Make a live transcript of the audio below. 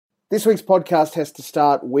This week's podcast has to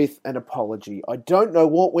start with an apology. I don't know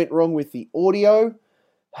what went wrong with the audio,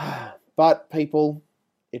 but people,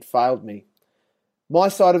 it failed me. My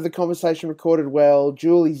side of the conversation recorded well,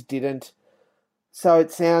 Julie's didn't, so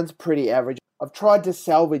it sounds pretty average. I've tried to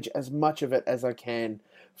salvage as much of it as I can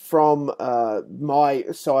from my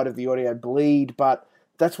side of the audio bleed, but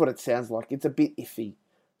that's what it sounds like. It's a bit iffy.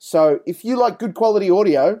 So if you like good quality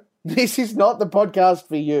audio, this is not the podcast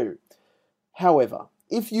for you. However,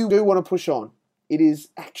 if you do want to push on, it is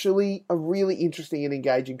actually a really interesting and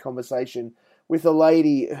engaging conversation with a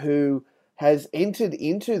lady who has entered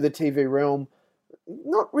into the TV realm,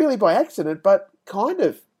 not really by accident, but kind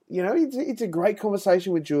of. You know, it's a great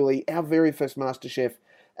conversation with Julie, our very first MasterChef,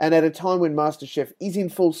 and at a time when MasterChef is in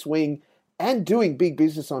full swing and doing big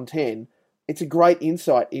business on 10, it's a great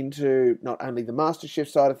insight into not only the MasterChef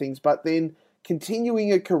side of things, but then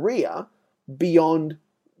continuing a career beyond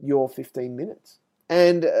your 15 minutes.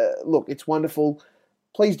 And look, it's wonderful.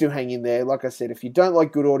 Please do hang in there. Like I said, if you don't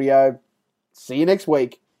like good audio, see you next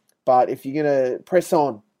week. But if you're going to press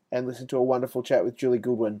on and listen to a wonderful chat with Julie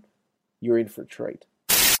Goodwin, you're in for a treat.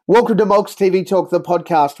 Welcome to Molk's TV Talk, the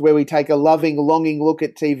podcast where we take a loving, longing look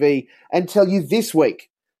at TV and tell you this week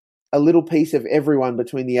a little piece of everyone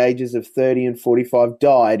between the ages of 30 and 45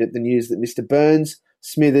 died at the news that Mr. Burns,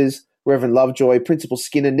 Smithers, Reverend Lovejoy, Principal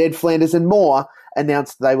Skinner, Ned Flanders and more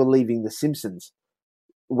announced they were leaving The Simpsons.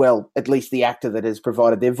 Well, at least the actor that has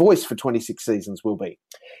provided their voice for 26 seasons will be.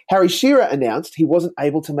 Harry Shearer announced he wasn't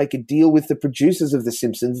able to make a deal with the producers of The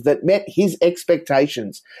Simpsons that met his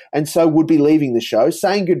expectations and so would be leaving the show,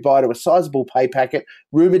 saying goodbye to a sizable pay packet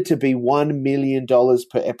rumoured to be $1 million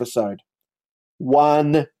per episode.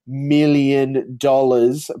 $1 million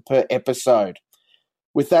per episode.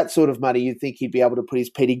 With that sort of money, you'd think he'd be able to put his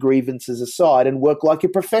petty grievances aside and work like a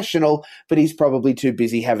professional, but he's probably too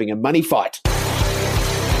busy having a money fight.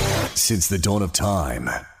 Since the dawn of time,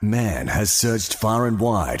 man has searched far and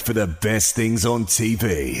wide for the best things on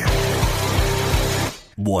TV.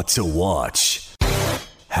 What to watch,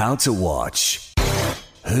 how to watch,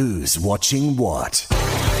 who's watching what.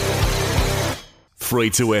 Free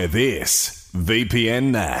to air this,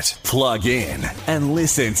 VPN that. Plug in and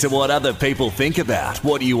listen to what other people think about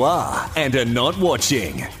what you are and are not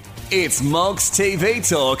watching. It's Molk's TV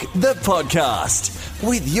Talk, the podcast,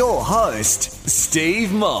 with your host,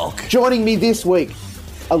 Steve Molk. Joining me this week,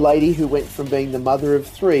 a lady who went from being the mother of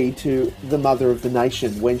three to the mother of the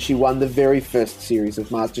nation when she won the very first series of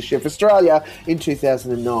MasterChef Australia in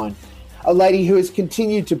 2009. A lady who has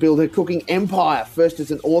continued to build her cooking empire, first as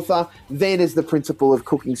an author, then as the principal of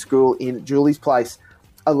cooking school in Julie's Place.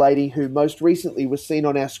 A lady who most recently was seen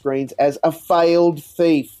on our screens as a failed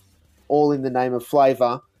thief, all in the name of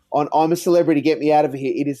flavour. On I'm a Celebrity, Get Me Out of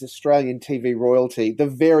Here, it is Australian TV royalty, the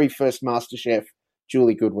very first MasterChef,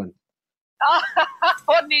 Julie Goodwin.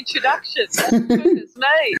 What an introduction. Goodness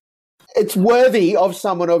me. It's worthy of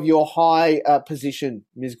someone of your high position,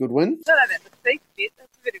 Ms. Goodwin. I don't know about the thief bit.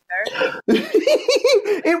 That's a bit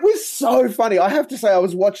embarrassing. It was so funny. I have to say I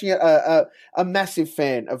was watching it, a massive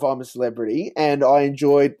fan of I'm a Celebrity, and I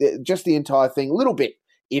enjoyed just the entire thing, a little bit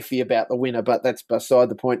iffy about the winner, but that's beside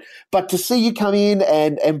the point. But to see you come in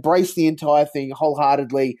and embrace the entire thing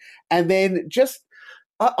wholeheartedly, and then just,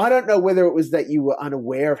 I don't know whether it was that you were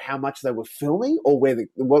unaware of how much they were filming or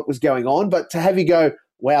what was going on, but to have you go,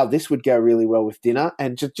 wow, this would go really well with dinner,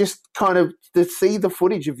 and just kind of to see the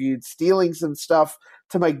footage of you stealing some stuff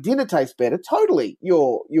to make dinner taste better, totally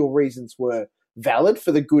your reasons were valid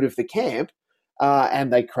for the good of the camp,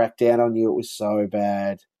 and they cracked down on you. It was so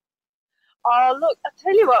bad. Oh, look, I'll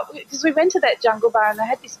tell you what, because we went to that Jungle Bar and they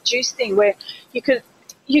had this juice thing where you could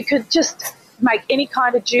just make any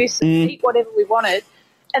kind of juice and eat whatever we wanted,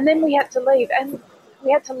 and then we had to leave, and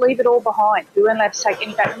we had to leave it all behind. We weren't allowed to take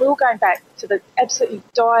any back. We were going back to the absolutely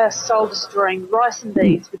dire, soul-destroying rice and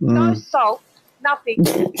beans with no salt, nothing.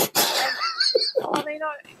 I mean,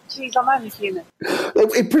 geez, I'm only human.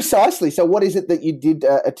 Precisely. So what is it that you did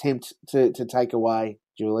attempt to take away,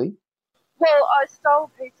 Julie? Well, I stole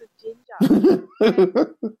a piece of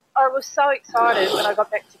ginger. I was so excited when I got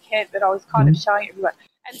back to camp that I was kind of showing everyone.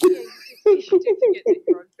 And you should get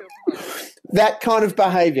that on film. That kind of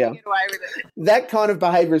behaviour. Get away with it. That kind of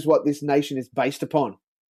behaviour is what this nation is based upon.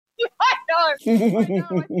 I know. I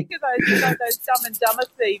think of those Dumb and Dumber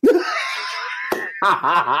thieves. Yeah,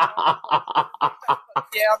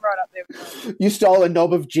 I'm right up there with you. You stole a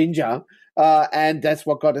knob of ginger, and that's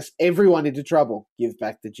what got us everyone into trouble. Give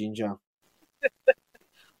back the ginger.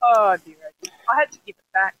 Oh, dear. I had to give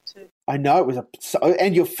it back too. I know, it was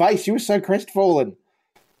and your face, you were so crestfallen.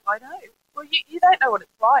 I know. Well, you don't know what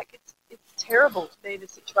it's like. It's terrible to be in a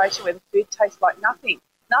situation where the food tastes like nothing.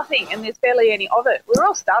 nothing, and there's barely any of it. We're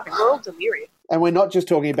all starving. We're all delirious. And we're not just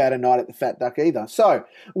talking about a night at the Fat Duck either. So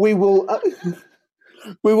we will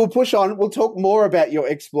we will push on. We'll talk more about your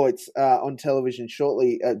exploits on television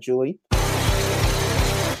shortly, Julie.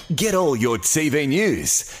 Get all your TV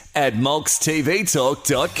news at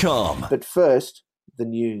moxtvtalk.com. But first, the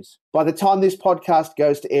news. By the time this podcast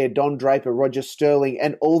goes to air, Don Draper, Roger Sterling,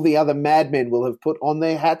 and all the other madmen will have put on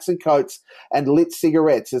their hats and coats and lit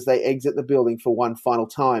cigarettes as they exit the building for one final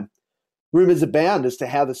time. Rumours abound as to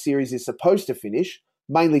how the series is supposed to finish,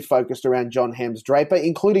 mainly focused around John Hams Draper,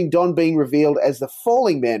 including Don being revealed as the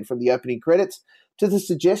falling man from the opening credits, to the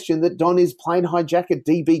suggestion that Don is plane hijacker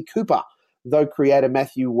D.B. Cooper, though creator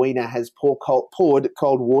Matthew Weiner has poured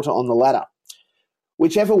cold water on the latter.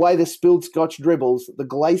 Whichever way the spilled scotch dribbles, the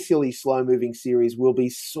glacially slow-moving series will be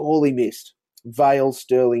sorely missed. Vale,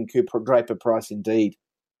 Sterling, Cooper, Draper, Price indeed.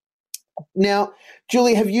 Now,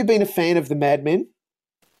 Julie, have you been a fan of the Mad Men?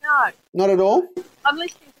 No. Not at all? I'm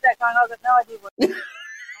listening to that going, I've got no idea what.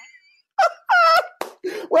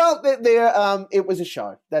 Well, it was a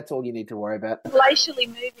show. That's all you need to worry about. Glacially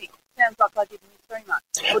moving. Sounds like I didn't miss very much.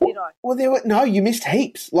 Or did I? Well, you missed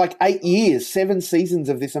heaps. Like 8 years, 7 seasons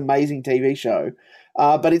of this amazing TV show.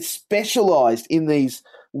 But it's specialised in these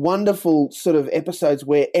wonderful sort of episodes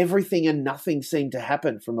where everything and nothing seemed to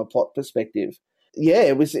happen from a plot perspective. Yeah,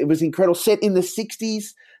 it was incredible. Set in the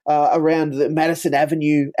 60s around the Madison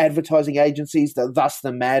Avenue advertising agencies, thus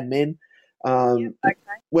the Mad Men. Okay.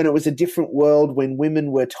 When it was a different world, when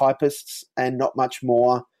women were typists and not much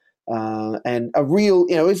more. And a real,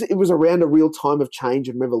 it was around a real time of change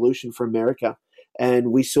and revolution for America.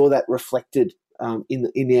 And we saw that reflected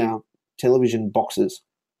in our television boxes.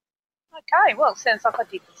 Okay, well, it sounds like I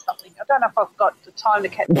did something. I don't know if I've got the time to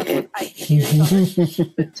catch up with 8 series on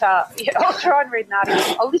it, but I'll try and read an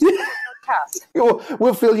article. I'll listen to the podcast.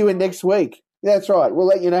 We'll fill you in next week. That's right. We'll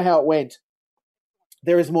let you know how it went.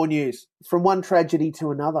 There is more news. From one tragedy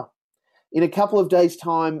to another. In a couple of days'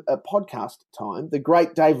 time, podcast time, the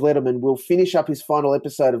great Dave Letterman will finish up his final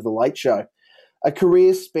episode of The Late Show. A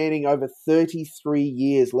career spanning over 33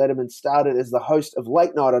 years, Letterman started as the host of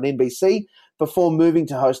Late Night on NBC before moving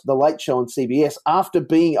to host The Late Show on CBS after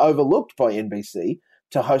being overlooked by NBC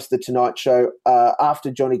to host The Tonight Show after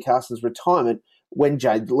Johnny Carson's retirement when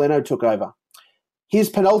Jay Leno took over. His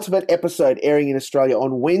penultimate episode, airing in Australia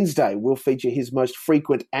on Wednesday, will feature his most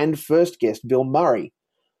frequent and first guest, Bill Murray.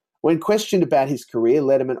 When questioned about his career,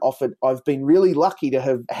 Letterman offered, "I've been really lucky to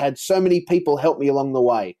have had so many people help me along the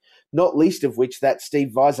way, not least of which that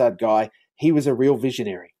Steve Vizard guy. He was a real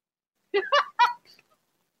visionary."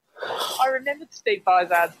 I remembered Steve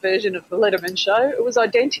Vizard's version of the Letterman show. It was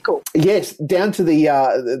identical. Yes, down to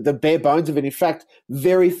the bare bones of it. In fact,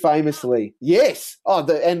 very famously, yes.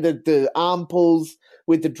 The arm pulls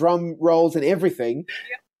with the drum rolls and everything.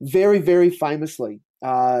 Yep. Very, very famously.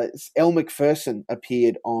 Elle Macpherson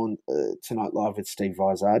appeared on Tonight Live with Steve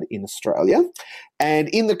Vizard in Australia. And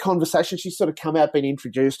in the conversation, she's sort of come out, been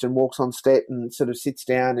introduced and walks on set and sort of sits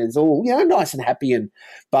down and is all, nice and happy and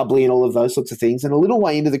bubbly and all of those sorts of things. And a little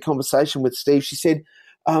way into the conversation with Steve, she said,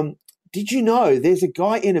 "Did you know there's a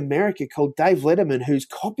guy in America called Dave Letterman who's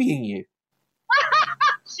copying you?"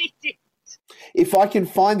 She did. If I can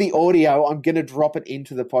find the audio, I'm going to drop it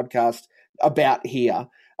into the podcast about here.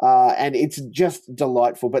 And it's just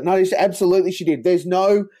delightful. But no, absolutely she did. There's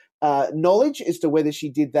no knowledge as to whether she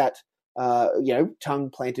did that, tongue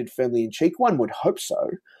planted firmly in cheek. One would hope so.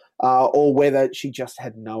 Or whether she just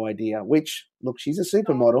had no idea, which, look, she's a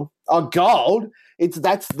supermodel. Oh, gold.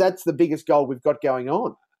 That's the biggest gold we've got going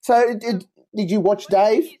on. So did you watch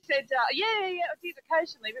Dave? You said, yeah, I did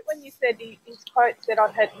occasionally. But when you said his quote said,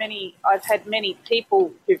 I've had many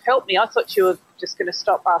people who've helped me, I thought you were just going to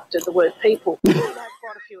stop after the word people. He had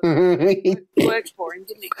quite a few of them who worked for him,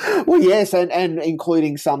 didn't he? Well, yes, and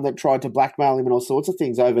including some that tried to blackmail him and all sorts of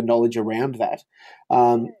things over knowledge around that.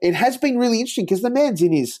 It has been really interesting because the man's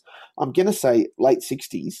in his, I'm going to say, late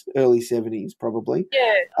 60s, early 70s probably.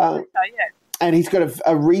 Yeah, I think so, yeah. And he's got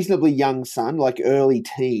a reasonably young son, like early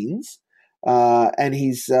teens, and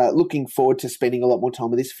he's looking forward to spending a lot more time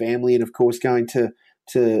with his family and, of course, going to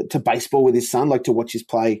baseball with his son, like to watch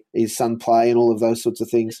his son play and all of those sorts of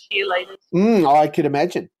things. The cheerleaders. I could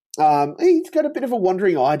imagine. He's got a bit of a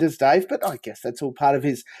wandering eye, does Dave, but I guess that's all part of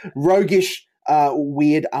his roguish,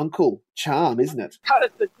 weird uncle charm, isn't it? Part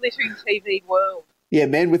of the glittering TV world. Yeah,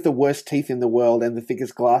 man with the worst teeth in the world and the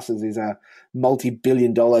thickest glasses is a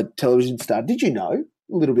multi-billion-dollar television star. Did you know?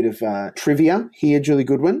 A little bit of trivia here, Julie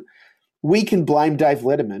Goodwin. We can blame Dave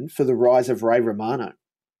Letterman for the rise of Ray Romano.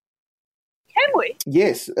 Can we?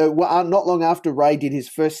 Yes. Not long after Ray did his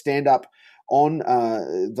first stand-up on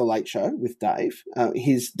The Late Show with Dave.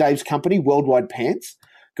 Dave's company, Worldwide Pants,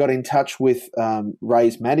 got in touch with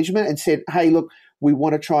Ray's management and said, hey, look, we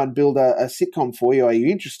want to try and build a sitcom for you. Are you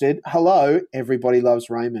interested? Hello, Everybody Loves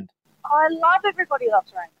Raymond. I love Everybody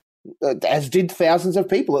Loves Raymond. As did thousands of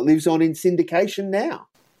people. It lives on in syndication now.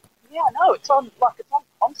 Yeah, I know. It's on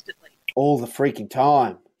constantly. All the freaking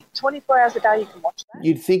time. 24 hours a day you can watch that.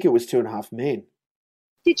 You'd think it was Two and a Half Men.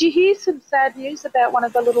 Did you hear some sad news about one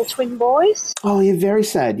of the little twin boys? Oh, yeah, very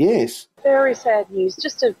sad, yes. Very sad news.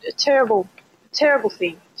 Just a terrible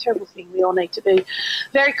thing. Terrible thing. We all need to be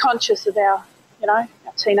very conscious of our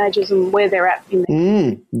teenagers and where they're at in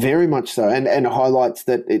there. Very much so. And it highlights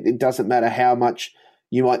that it doesn't matter how much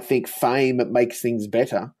you might think fame makes things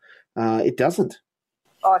better. It doesn't.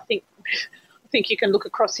 I think you can look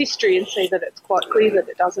across history and see that it's quite clear that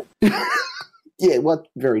it doesn't. Yeah, well,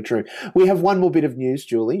 very true. We have one more bit of news,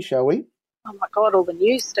 Julie, shall we? Oh, my God, all the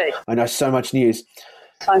news, Steve. I know, so much news.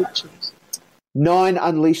 So much news. Nine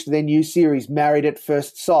unleashed their new series, Married at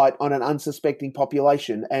First Sight, on an unsuspecting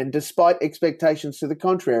population, and despite expectations to the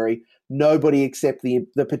contrary, nobody except the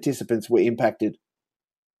participants were impacted.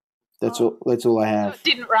 That's all I have. So it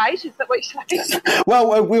didn't rate, is that what you're saying?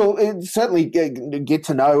 Well, we'll certainly get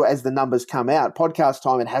to know as the numbers come out. Podcast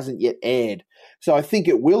time, it hasn't yet aired, so I think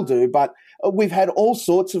it will do, but we've had all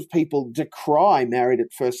sorts of people decry Married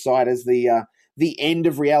at First Sight as the end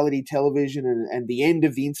of reality television and the end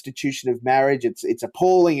of the institution of marriage. It's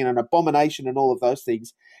appalling and an abomination and all of those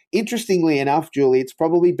things. Interestingly enough, Julie, it's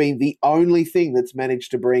probably been the only thing that's managed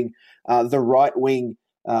to bring the right-wing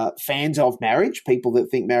fans of marriage, people that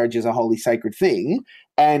think marriage is a holy sacred thing,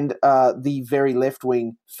 and the very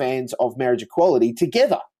left-wing fans of marriage equality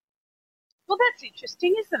together. Well, that's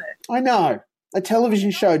interesting, isn't it? I know. A television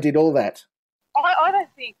show did all that. I don't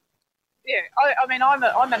think. Yeah, I mean, I'm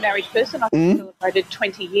a married person. I celebrated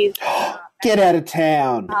 20 years. Get out of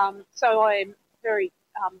town. So I'm very.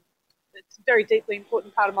 It's a very deeply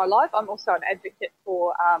important part of my life. I'm also an advocate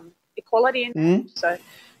for equality in marriage. So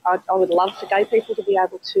I would love for gay people to be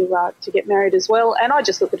able to get married as well. And I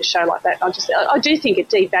just look at a show like that. And I do think it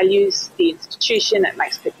devalues the institution. It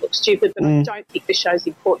makes people look stupid. But I don't think the show's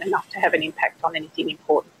important enough to have an impact on anything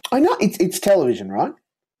important. I know it's television, right?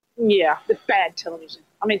 Yeah, it's bad television.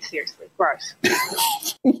 I mean, seriously, gross.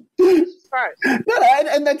 Gross. No,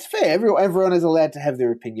 and that's fair. Everyone is allowed to have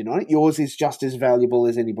their opinion on it. Yours is just as valuable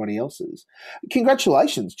as anybody else's.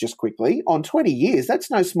 Congratulations, just quickly, on 20 years.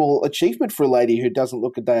 That's no small achievement for a lady who doesn't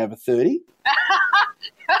look a day over 30.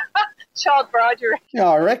 Child bride, you reckon? Yeah,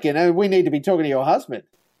 I reckon. We need to be talking to your husband.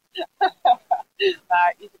 He's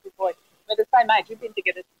a good boy. We're the same age. We've been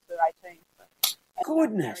together since we were 18. So.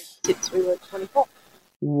 Goodness. Since we were 24.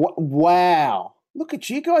 Wow. Look at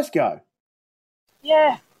you guys go.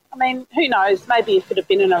 Yeah. I mean, who knows? Maybe if it had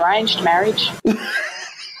been an arranged marriage. Look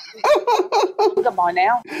at mine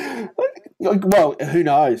now. Well, who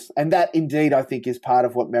knows? And that indeed, I think, is part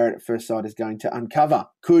of what Married at First Sight is going to uncover.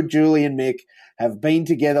 Could Julie and Mick have been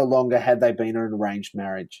together longer had they been an arranged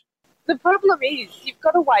marriage? The problem is you've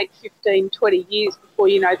got to wait 15, 20 years before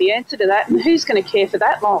you know the answer to that, and who's going to care for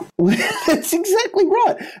that long? That's exactly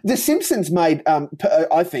right. The Simpsons made,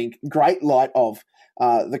 I think, great light of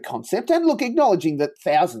the concept, and look, acknowledging that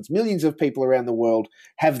thousands, millions of people around the world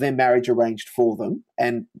have their marriage arranged for them,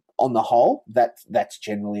 and on the whole, that's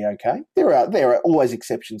generally okay. There are always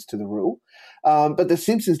exceptions to the rule, but the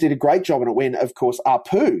Simpsons did a great job on it when, of course,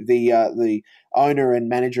 Apu, the owner and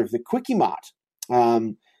manager of the Quickie Mart,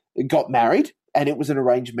 got married, and it was an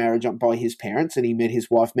arranged marriage by his parents, and he met his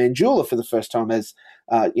wife Manjula for the first time as,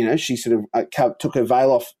 she sort of took her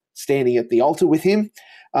veil off standing at the altar with him,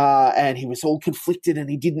 and he was all conflicted, and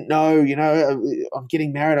he didn't know, I'm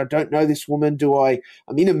getting married, I don't know this woman,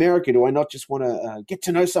 I'm in America, do I not just want to get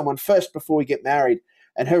to know someone first before we get married?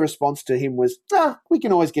 And her response to him was, we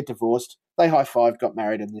can always get divorced. They high-fived, got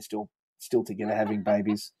married, and they're still together having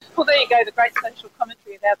babies. Well, there you go, the great social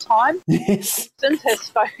commentary of our time. Yes. Simpsons has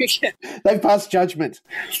spoken. They've passed judgment.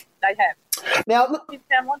 They have. Now, look, You've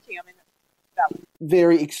found wanting, I mean, it's valid.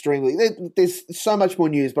 Very extremely. There's so much more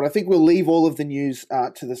news, but I think we'll leave all of the news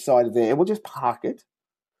to the side of there, and we'll just park it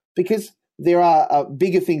because there are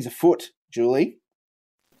bigger things afoot, Julie.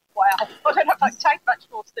 Wow. I don't know if I can take much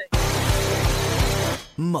more, Steve.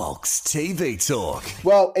 Mog's TV Talk.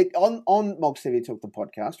 Well, on Mog's TV Talk, the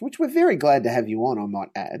podcast, which we're very glad to have you on, I might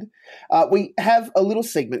add, we have a little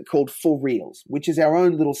segment called For Reals, which is our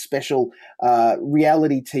own little special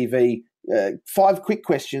reality TV, 5 quick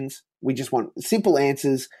questions. We just want simple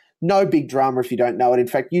answers, no big drama if you don't know it. In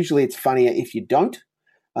fact, usually it's funnier if you don't.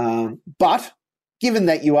 But given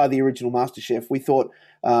that you are the original MasterChef, we thought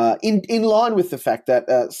in line with the fact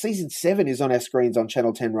that season 7 is on our screens on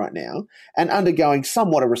Channel 10 right now and undergoing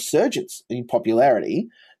somewhat a resurgence in popularity,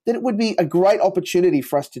 that it would be a great opportunity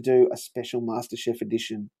for us to do a special MasterChef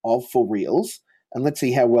edition of For Reals. And let's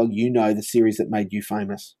see how well you know the series that made you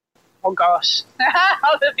famous. Oh, gosh.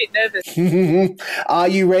 I'm a bit nervous. Are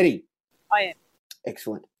you ready? I am.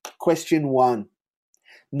 Excellent. Question 1.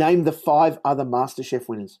 Name the 5 other MasterChef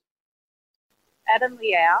winners. Adam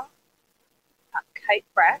Liao, Kate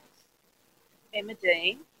Bratz, Emma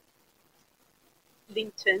Dean,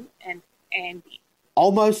 Linton, and Andy.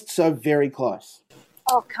 Almost, so very close.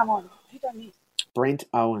 Oh, come on. Who done this? Brent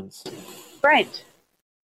Owens. Brent.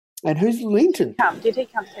 And who's Linton? Did he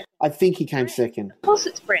come second? I think he came second. Of course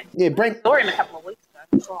it's Brent. Yeah, Brent. I saw him a couple of weeks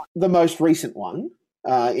ago. Right. The most recent one.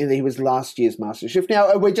 He was last year's MasterChef.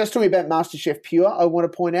 Now, we're just talking about MasterChef Pure, I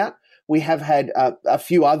want to point out. We have had a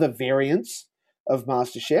few other variants of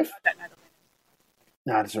MasterChef. I don't know the winners.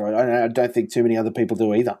 No, that's all right. I don't think too many other people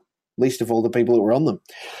do either, least of all the people that were on them.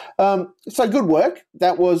 So good work.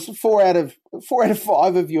 That was 4 out of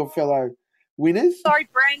 5 of your fellow winners. Sorry,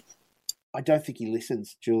 Brent. I don't think he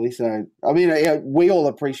listens, Julie. So, I mean, we all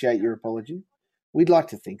appreciate your apology. We'd like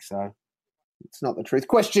to think so. It's not the truth.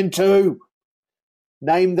 Question 2.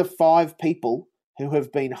 Name the 5 people who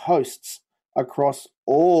have been hosts across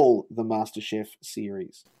all the MasterChef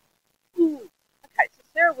series. Okay, so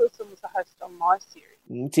Sarah Wilson was the host on my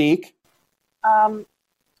series. Tick. Are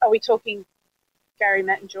we talking Gary,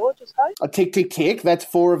 Matt, and George as hosts? Tick, tick, tick. That's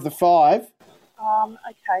 4 of the 5.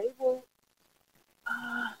 Okay, well,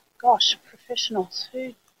 gosh, professionals.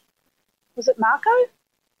 Who was it? Marco?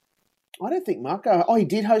 I don't think Marco. Oh, he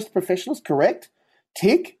did host Professionals, correct?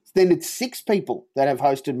 Tick. Then it's 6 people that have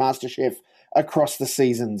hosted MasterChef across the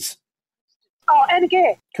seasons. Oh, Anna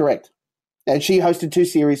Gare. Correct. And she hosted 2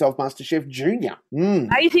 series of MasterChef Junior.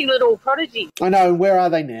 Amazing little prodigy. I know. Where are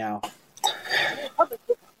they now? Probably.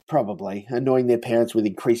 Probably. Annoying their parents with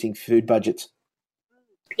increasing food budgets.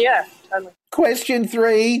 Yeah, totally. Question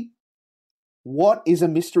 3. What is a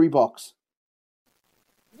mystery box?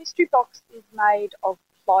 Mystery box is made of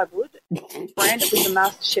plywood, branded with the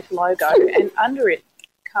MasterChef logo, and under it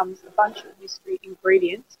comes a bunch of mystery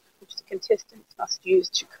ingredients which the contestants must use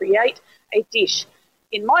to create a dish.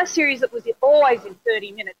 In my series, it was always in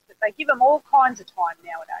 30 minutes, but they give them all kinds of time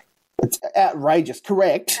nowadays. It's outrageous.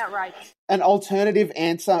 Correct. Outrageous. An alternative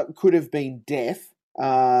answer could have been death,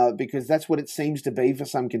 because that's what it seems to be for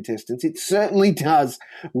some contestants. It certainly does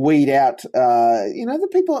weed out, the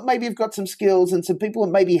people that maybe have got some skills and some people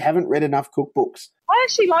that maybe haven't read enough cookbooks. I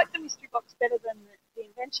actually like the mystery box better than the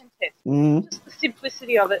invention test. Just the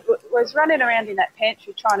simplicity of it. Was running around in that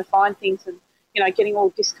pantry trying to find things and, getting all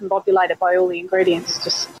discombobulated by all the ingredients.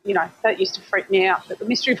 Just, that used to freak me out. But the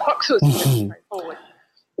mystery box was pretty straightforward.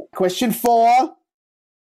 Question 4.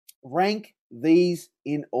 Rank these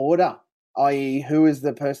in order, i.e. who is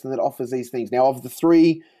the person that offers these things. Now, of the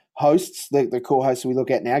 3 hosts, the core hosts we look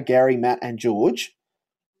at now, Gary, Matt, and George,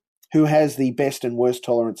 who has the best and worst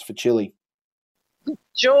tolerance for chili?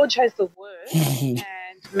 George has the worst, and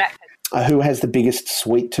Matt has who has the biggest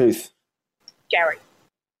sweet tooth? Gary.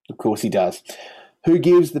 Of course he does. Who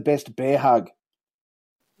gives the best bear hug?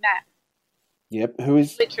 Matt. Yep. Who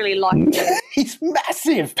is... Literally like He's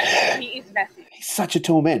massive. He is massive. He's such a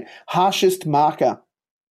tall man. Harshest marker?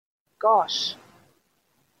 Gosh.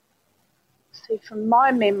 See, from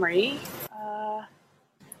my memory, I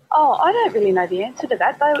don't really know the answer to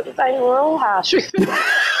that. They were all harsh with me.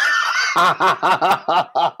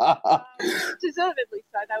 Deservedly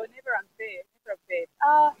so. They were never unfair.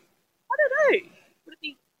 I don't know. Would it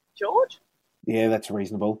be George? Yeah, that's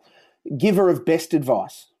reasonable. Giver of best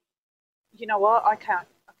advice? You know what? I can't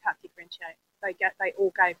differentiate. They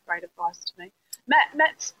all gave great advice to me.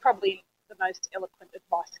 Matt's probably the most eloquent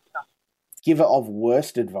advice giver. Giver of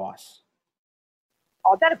worst advice?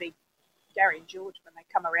 Oh, that'd be Gary and George when they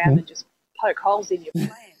come around and just poke holes in your plan.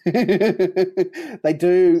 They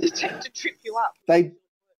do. To trip you up.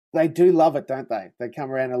 They do love it, don't they? They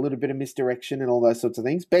come around a little bit of misdirection and all those sorts of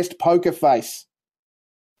things. Best poker face?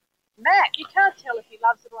 Matt, you can't tell if he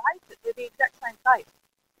loves it or hates it. They're the exact same face.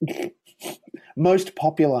 Most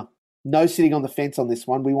popular? No sitting on the fence on this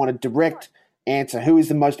one. We want a direct answer. Who is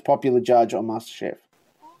the most popular judge on MasterChef?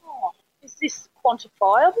 Oh, is this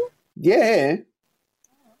quantifiable? Yeah.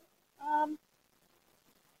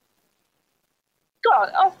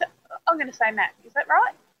 God, I'm going to say Matt. Is that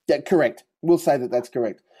right? Yeah, correct. We'll say that that's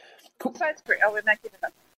correct. So it's correct. I would make it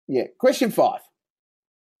up. Yeah. Question 5.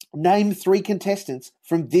 Name 3 contestants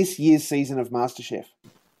from this year's season of MasterChef.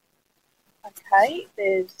 Okay,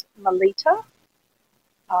 there's Melita,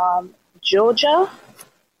 Georgia,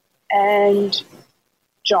 and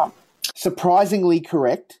John. Surprisingly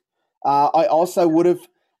correct. I also would have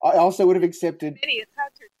accepted. It's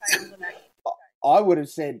hard to retain the name. I would have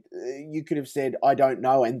said, you could have said, I don't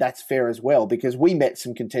know, and that's fair as well, because we met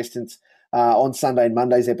some contestants on Sunday and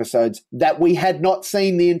Monday's episodes that we had not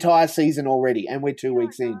seen the entire season already, and we're 2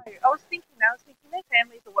 weeks in. I was thinking, their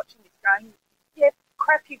families are watching this going, yeah,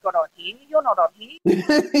 crap you got on here. You're not on here.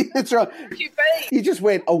 That's right. You just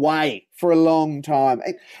went away for a long time.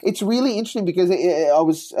 It's really interesting because I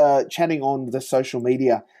was chatting on the social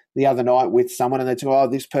media the other night with someone, and they told, oh,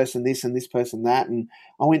 this person this and this person that. And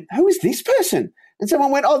I went, who is this person? And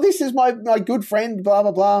someone went, oh, this is my good friend, blah,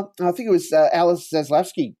 blah, blah. And I think it was Alice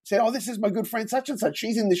Zaslavsky said, oh, this is my good friend such and such.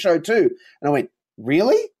 She's in the show too. And I went,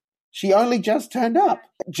 really? She only just turned up.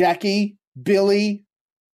 Jackie, Billy,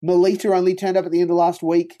 Melita only turned up at the end of last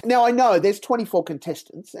week. Now, I know there's 24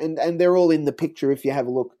 contestants, and they're all in the picture if you have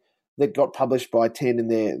a look that got published by 10 in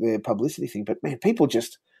their publicity thing. But, man, people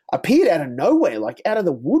just appeared out of nowhere, like out of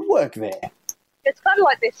the woodwork there. It's kind of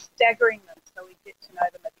like they're staggering them so we get to know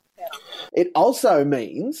them a bit better. It also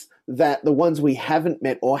means that the ones we haven't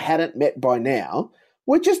met or hadn't met by now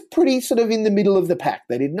were just pretty sort of in the middle of the pack.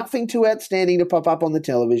 They did nothing too outstanding to pop up on the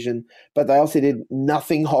television, but they also did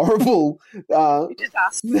nothing horrible.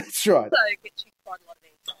 That's right. So it gets you quite a lot of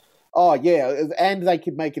these. Oh, yeah, and they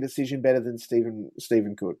could make a decision better than Stephen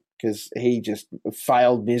could, because he just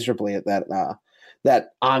failed miserably at that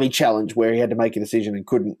army challenge where he had to make a decision and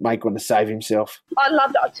couldn't make one to save himself. I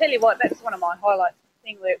loved it. I'll tell you what, that's one of my highlights, the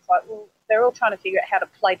thing where it's like, well, they're all trying to figure out how to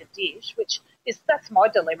plate a dish, that's my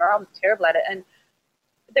dilemma. I'm terrible at it. And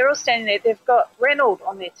they're all standing there. They've got Reynolds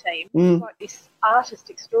on their team, like this artist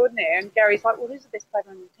extraordinaire. And Gary's like, well, who's the best player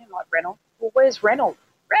on your team? Like, Reynolds. Well, where's Reynolds?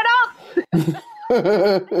 Reynolds! And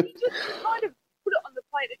he just kind of put it on the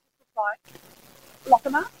plate. It just looked like a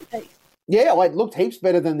masterpiece. Yeah, well, it looked heaps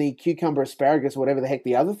better than the cucumber asparagus or whatever the heck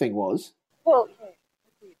the other thing was. Well,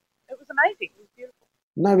 yeah, it was amazing. It was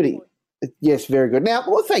beautiful. Yes, very good. Now,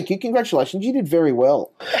 well, thank you. Congratulations. You did very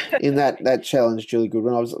well in that challenge, Julie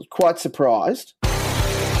Goodwin. I was quite surprised.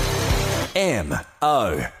 MOLK.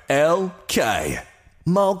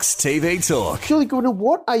 Mog's TV Talk. Julie Goodwin,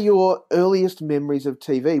 what are your earliest memories of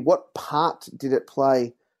TV? What part did it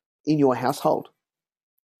play in your household?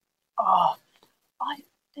 Oh,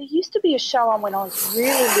 there used to be a show on when I was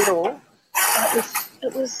really little. And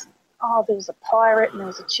it was there was a pirate and there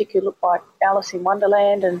was a chick who looked like Alice in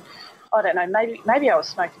Wonderland, and I don't know, maybe I was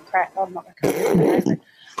smoking crack. I'm not going to remember.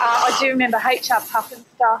 I do remember HR Puff and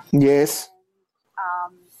stuff. Yes.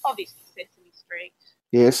 Obviously Sesame Street.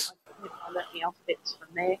 Yes. I learnt the alphabets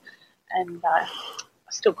from there, and I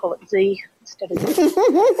still call it Z instead of Z.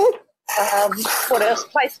 What else?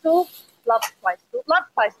 Play School. Loved Play School. Loved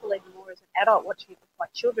Play School even more as an adult, watching it with my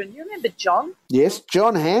children. You remember John? Yes,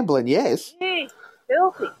 John Hamblin, yes. Yeah,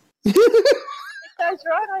 filthy. It goes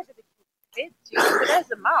right over the kids' heads. But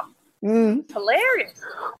as a mum, it's hilarious.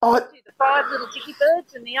 Oh, The 5 little dicky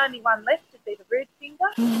birds, and the only one left would be the rude finger.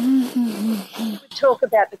 We'd talk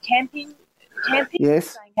about the camping, yes.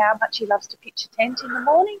 saying how much he loves to pitch a tent in the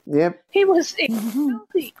morning. Yep. He was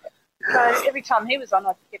filthy. So every time he was on,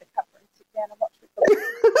 I'd get a cuppa and sit down and watch with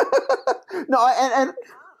them. No, and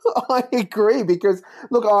I agree because,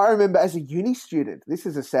 look, I remember as a uni student, this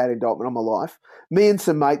is a sad indictment on my life, me and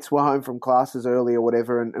some mates were home from classes early or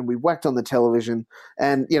whatever, and we whacked on the television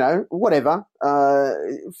and, whatever.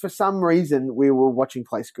 For some reason, we were watching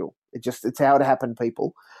Play School. It's how it happened,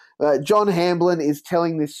 people. John Hamblin is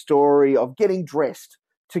telling this story of getting dressed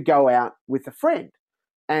to go out with a friend.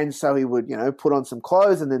 And so he would, put on some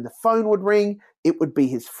clothes and then the phone would ring. It would be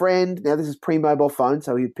his friend. Now, this is pre-mobile phone,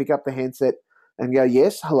 so he'd pick up the handset and go,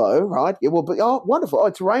 yes, hello, right? Yeah, well, oh, wonderful. Oh,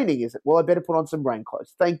 it's raining, is it? Well, I better put on some rain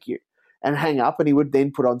clothes. Thank you. And hang up, and he would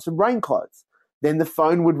then put on some rain clothes. Then the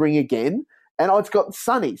phone would ring again, and it's got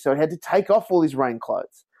sunny, so he had to take off all his rain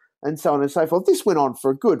clothes, and so on and so forth. This went on for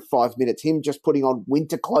a good 5 minutes, him just putting on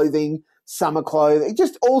winter clothing, summer clothing,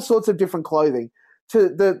 just all sorts of different clothing. To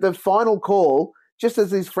the final call, just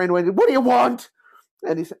as his friend went, what do you want?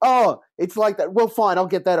 And he said, oh, it's like that. Well, fine, I'll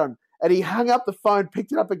get that on. And he hung up the phone,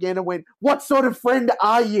 picked it up again and went, what sort of friend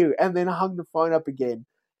are you? And then hung the phone up again.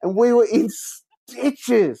 And we were in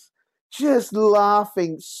stitches, just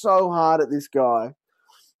laughing so hard at this guy.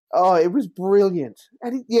 Oh, it was brilliant.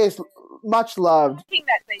 And yes, much loved. I think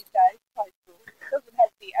that these days, Play School doesn't have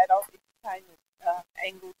the adult entertainment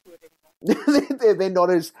angle to it anymore. They're not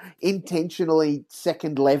as intentionally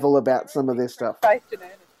second level about some of their stuff. Based in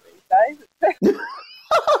earnest these days.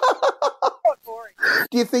 Quite boring.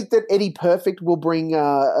 Do you think that Eddie Perfect will bring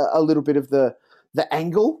a little bit of the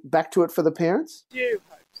angle back to it for the parents? I do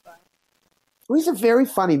hope so. Well, he's a very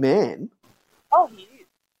funny man. Oh, he is.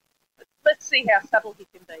 see how subtle he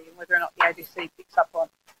can be and whether or not the ABC picks up on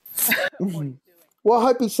what he's doing. Well, I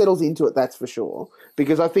hope he settles into it, that's for sure,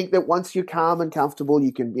 because I think that once you're calm and comfortable,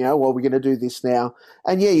 you can, well, we're going to do this now.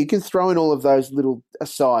 And, yeah, you can throw in all of those little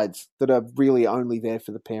asides that are really only there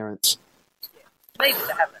for the parents. Yeah, needs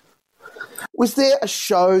to happen. Was there a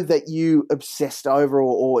show that you obsessed over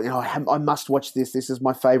or I must watch this, this is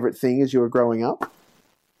my favourite thing as you were growing up?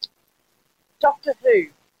 Doctor Who.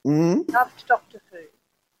 Mm-hmm. Loved Doctor Who.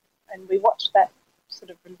 And we watched that sort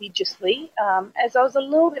of religiously. As I was a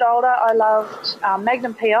little bit older, I loved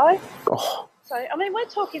Magnum P.I. Oh. So, I mean, we're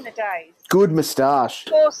talking the days. Good moustache.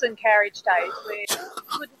 Horse and carriage days where you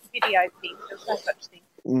couldn't video things. There was no such thing.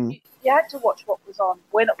 Mm. You had to watch what was on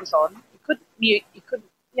when it was on. You couldn't mute. You couldn't,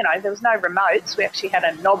 there was no remotes. We actually had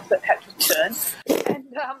a knob that had to turn. And,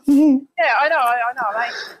 yeah, I know,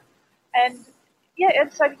 amazing. And, yeah,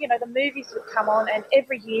 and so, the movies would come on and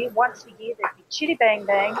every year, once a year, there'd be Chitty Bang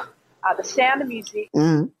Bang, The Sound of Music,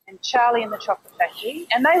 and Charlie and the Chocolate Factory.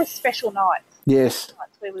 And they were special nights. Yes.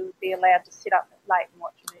 Nights where we would be allowed to sit up late and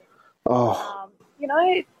watch a movie. Oh.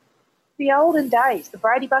 The olden days, the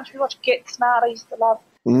Brady Bunch we watched, Get Smart, I used to love.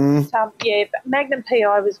 But Magnum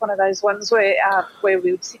P.I. was one of those ones where we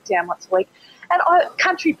would sit down once a week. And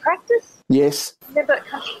Country Practice. Yes. Remember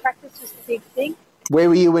Country Practice was the big thing? Where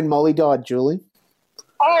were you when Molly died, Julie?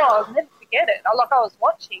 Oh, I'll never forget it. I was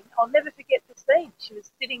watching. I'll never forget the scene. She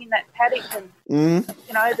was sitting in that paddock and,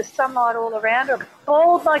 the sunlight all around her,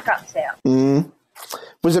 bawled my guts out.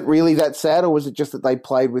 Was it really that sad, or was it just that they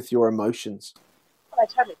played with your emotions? Well,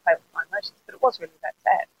 they totally played with my emotions, but it was really that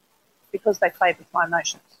sad because they played with my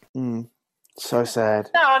emotions. So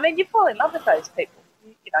sad. No, I mean, you fall in love with those people.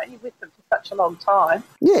 You're with them for such a long time.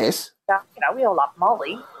 Yes. We all love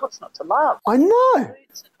Molly. What's not to love? I know.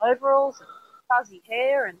 Boots and overalls and fuzzy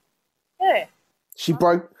hair and, yeah. She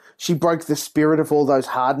broke the spirit of all those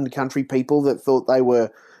hardened country people that thought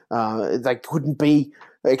they couldn't be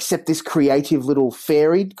except this creative little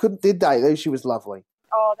fairy. Did they? She was lovely.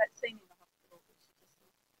 Oh, that scene in the hospital.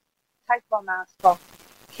 Take my mask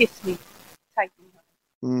off, kiss me, take me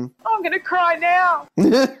home. I'm going to cry now.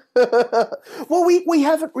 Well, we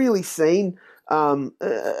haven't really seen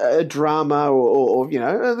a drama or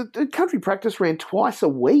the Country Practice ran twice a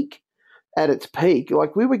week at its peak.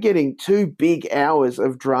 Like, we were getting 2 big hours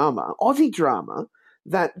of drama, Aussie drama,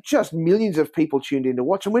 that just millions of people tuned in to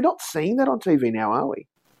watch, and we're not seeing that on TV now, are we?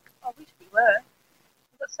 I wish we were.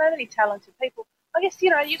 We've got so many talented people. I guess,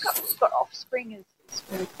 you've got Offspring is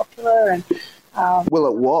really popular and well,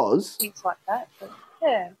 it was. Things like that, but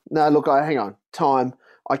yeah. No, look, hang on. Time.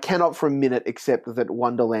 I cannot for a minute accept that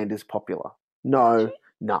Wonderland is popular. No.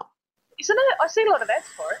 Isn't it? I see a lot of ads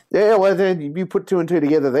for it. Yeah, well, then you put 2 and 2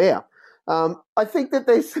 together there. I think that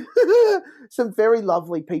there's some very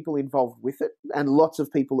lovely people involved with it and lots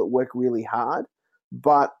of people that work really hard,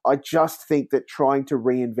 but I just think that trying to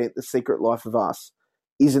reinvent The Secret Life of Us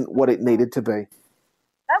isn't what it needed to be.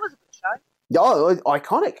 That was a good show. Oh,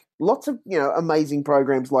 iconic. Lots of, amazing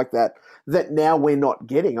programs like that now we're not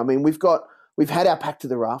getting. I mean, we've had our Pack to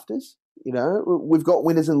the Rafters, we've got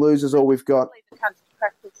winners and losers, or we've got... The Country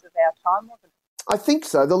Practice of our time, wasn't it? I think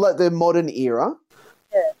so. The modern era.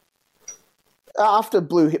 Yeah. After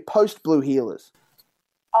post Blue Heelers.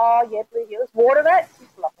 Oh, yeah, Blue Heelers. Water Rats.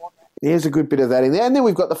 Used to love Water Rats. There's a good bit of that in there. And then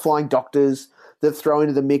we've got the Flying Doctors that throw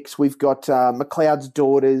into the mix. We've got McLeod's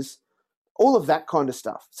Daughters, all of that kind of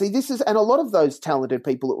stuff. See, and a lot of those talented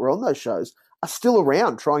people that were on those shows are still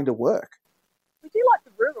around trying to work. We do like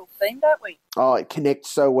the rural theme, don't we? Oh, it connects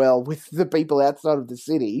so well with the people outside of the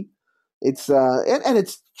city. It's and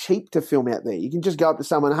it's cheap to film out there. You can just go up to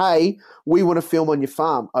someone, hey, we want to film on your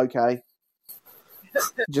farm. Okay.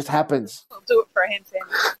 It just happens. We'll do it for a ham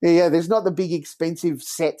sandwich. Yeah, there's not the big expensive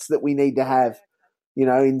sets that we need to have,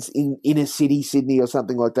 in inner city Sydney or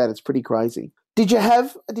something like that. It's pretty crazy. Did you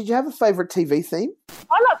have a favourite TV theme?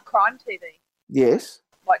 I love crime TV. Yes.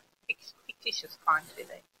 Like fictitious crime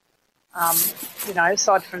TV.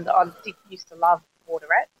 Aside from I used to love Water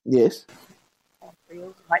Rats. Yes.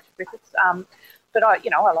 Reels and Rachel Griffiths. But I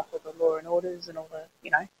love all the Law and Orders and all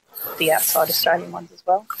the outside Australian ones as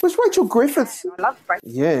well. Was Rachel Griffiths? I love Rachel.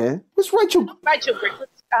 Yeah. Was Rachel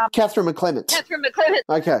Griffiths. Catherine McClements. Catherine McClements.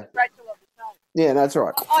 Okay. Rachel of the show. Yeah, that's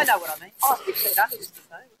right. I know what I mean. 6 feet under is the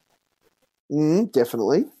show.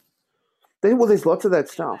 Definitely. There's lots of that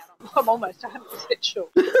stuff. I'm almost 100% sure.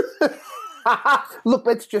 Look,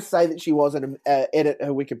 let's just say that she wasn't edit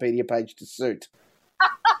her Wikipedia page to suit.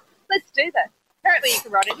 Let's do that. Apparently you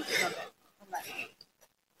can write anything on that.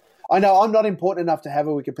 I know I'm not important enough to have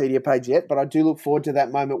a Wikipedia page yet, but I do look forward to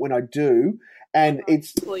that moment when I do. And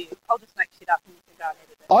it's for you. I'll just make shit up and you can go and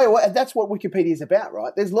edit it. well, that's what Wikipedia is about,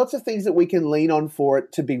 right? There's lots of things that we can lean on for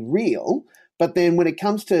it to be real, but then when it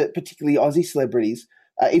comes to particularly Aussie celebrities,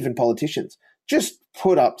 even politicians, just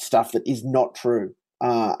put up stuff that is not true,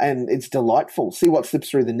 and it's delightful. See what slips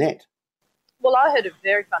through the net. Well, I heard a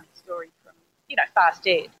very funny story from, Fast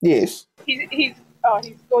Ed. Yes. He's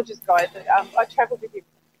a gorgeous guy. I travelled with him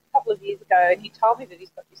a couple of years ago, and he told me that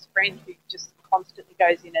he's got this friend who just constantly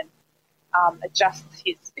goes in and adjusts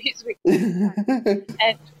his Wikipedia.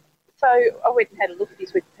 And so I went and had a look at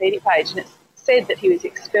his Wikipedia page, and it said that he was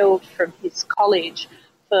expelled from his college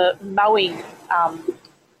for mowing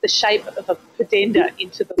the shape of a pudenda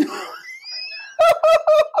into the lawn.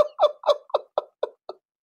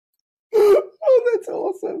 Oh, that's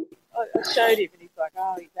awesome. I showed him, and he's like,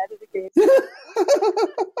 "Oh, he's at it again."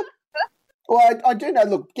 Well, I do know,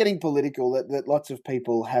 look, getting political, that lots of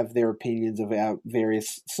people have their opinions of our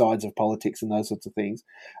various sides of politics and those sorts of things.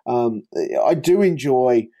 I do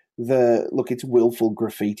enjoy it's willful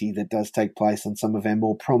graffiti that does take place on some of our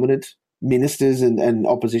more prominent ministers and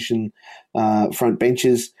opposition front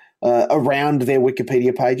benches around their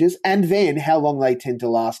Wikipedia pages, and then how long they tend to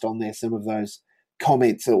last on there, some of those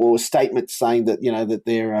comments or statements saying that, that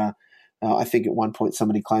they're I think at one point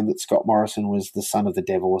somebody claimed that Scott Morrison was the son of the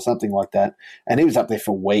devil or something like that, and he was up there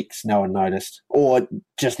for weeks. No one noticed or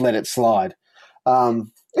just let it slide.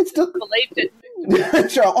 It's still believed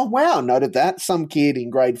it. Sure. Oh, wow, noted that. Some kid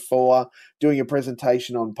in grade 4 doing a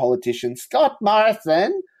presentation on politicians. Scott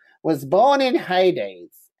Morrison was born in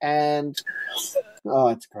Hades, and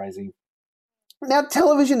it's crazy. Now,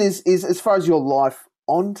 television is as far as your life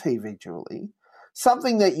on TV, Julie,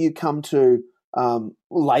 something that you come to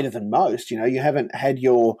later than most. You haven't had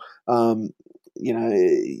your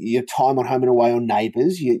your time on Home and Away on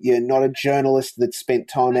Neighbours. You're not a journalist that spent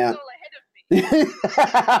time out.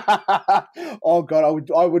 Oh God,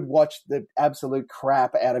 I would watch the absolute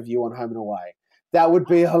crap out of you on Home and Away. That would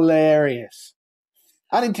be hilarious.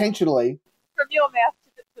 Unintentionally. From your mouth to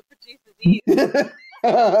the producer's ears.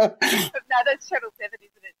 No, that's Channel 7,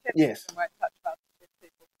 isn't it? Channel Yes. 7 won't touch MasterChef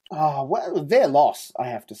people. Oh, well, their loss, I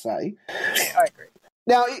have to say. Yeah, I agree.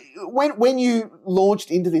 Now, when you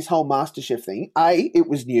launched into this whole MasterChef thing, it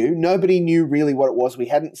was new. Nobody knew really what it was. We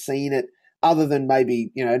hadn't seen it other than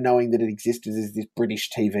maybe, knowing that it existed as this British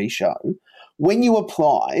TV show. When you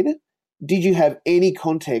applied, did you have any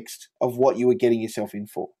context of what you were getting yourself in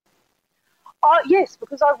for? Yes,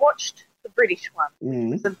 because I watched the British one. Mm.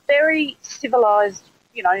 It was a very civilised,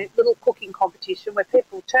 little cooking competition where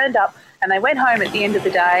people turned up and they went home at the end of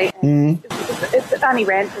the day. And it only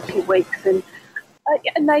ran for a few weeks, and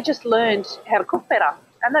they just learned how to cook better.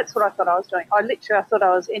 And that's what I thought I was doing. I thought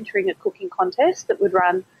I was entering a cooking contest that would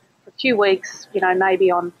run for a few weeks,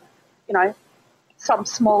 maybe on, some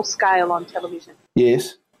small scale on television.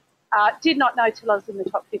 Yes. Did not know till I was in the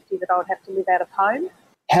top 50 that I would have to live out of home.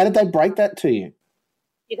 How did they break that to you?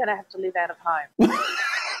 You're going to have to live out of home.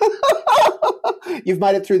 You've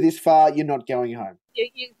made it through this far. You're not going home.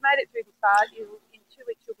 You've made it through this far. In 2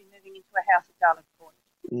 weeks, you'll be moving into a house at Darling Point.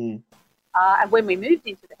 Mm. And when we moved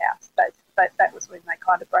into the house, that was when they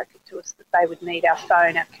kind of broke it to us that they would need our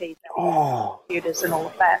phone, our keys, our computers and all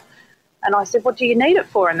of that. And I said, what do you need it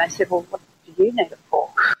for? And they said, well, what do you need it for?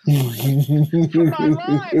 For my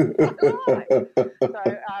life. So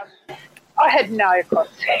I had no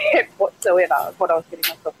concept whatsoever of what I was getting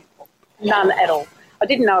myself in for. None at all. I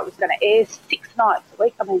didn't know it was going to air 6 nights a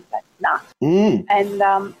week. I mean, that's nuts. Mm. And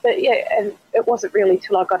and it wasn't really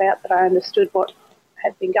till I got out that I understood what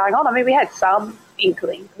had been going on. I mean, we had some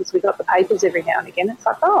inkling because we got the papers every now and again. It's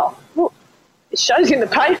like, oh, look, it shows in the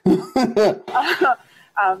paper.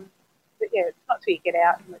 But yeah, it's not till you get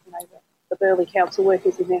out and the Burleigh council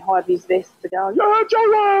workers in their high-vis vests are going, yeah,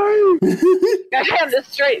 Joey! Go down the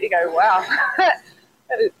street and go, wow.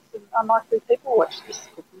 Unlikely people watch this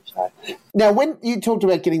cooking show. Now, when you talked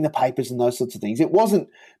about getting the papers and those sorts of things, it wasn't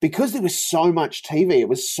because there was so much TV. It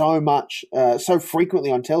was so much, so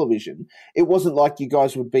frequently on television. It wasn't like you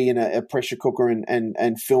guys would be in a pressure cooker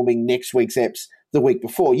and filming next week's eps the week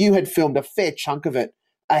before. You had filmed a fair chunk of it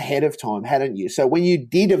ahead of time, hadn't you? So when you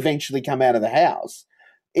did eventually come out of the house,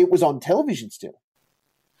 it was on television still.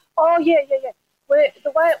 Oh, yeah.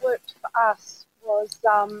 The way it worked for us was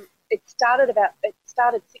it started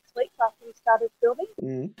 6 weeks after we started filming.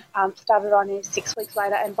 Mm. Started on air 6 weeks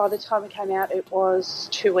later, and by the time we came out, it was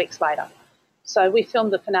 2 weeks later. So we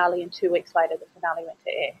filmed the finale, and 2 weeks later, the finale went to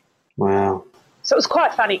air. Wow. So it was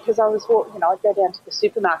quite funny because I was walking, I'd go down to the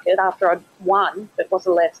supermarket after I'd won, but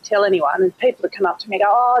wasn't allowed to tell anyone, and people would come up to me and go,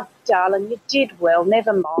 "Oh, darling, you did well,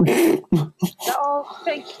 never mind." Oh,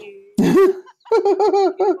 thank you.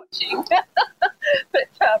 Watching. But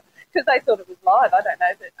because they thought it was live, I don't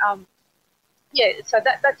know. But yeah, so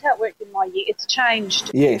that's how it worked in my year. It's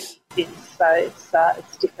changed. Yes. So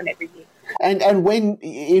it's different every year. And when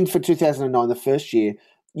in for 2009, the first year,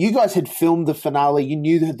 you guys had filmed the finale. You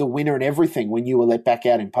knew the winner and everything when you were let back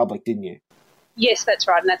out in public, didn't you? Yes, that's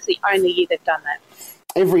right, and that's the only year they've done that.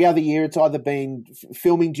 Every other year, it's either been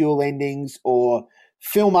filming dual endings or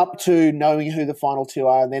film up to knowing who the final two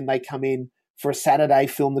are, and then they come in for a Saturday,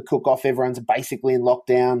 film the cook-off. Everyone's basically in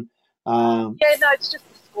lockdown. No, it's just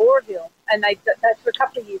the score reveal. And they for a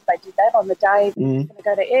couple of years they did that on the day it was going to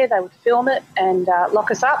go to air. They would film it and lock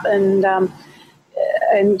us up, and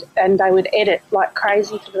they would edit like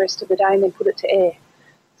crazy for the rest of the day and then put it to air.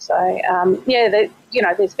 So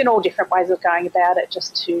there's been all different ways of going about it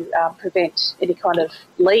just to prevent any kind of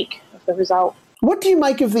leak of the result. What do you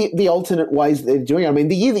make of the alternate ways that they're doing it? I mean,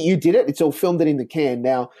 the year that you did it, it's all filmed it in the can.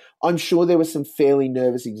 Now, I'm sure there were some fairly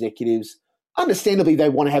nervous executives. Understandably, they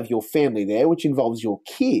want to have your family there, which involves your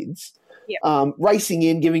kids. Yep. Racing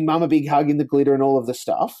in, giving mum a big hug in the glitter and all of the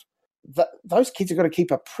stuff. Those kids have got to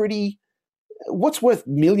keep a pretty, what's worth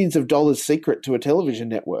millions of dollars secret to a television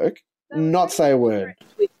network, not say a word.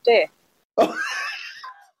 With death.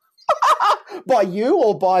 By you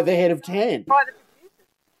or by the head of 10? By the producers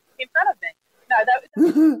in front of me. No, that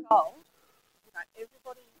was told.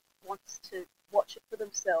 Everybody wants to watch it for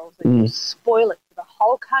themselves and spoil it for the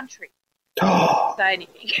whole country. Don't say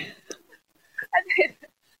anything. And then,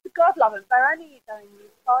 God love them, they're only going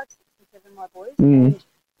 5, 6 and 7, my boys. And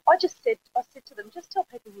I said to them, just tell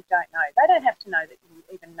people you don't know. They don't have to know that you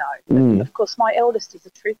even know. But of course, my eldest is a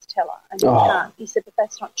truth teller, and he can't. He said, but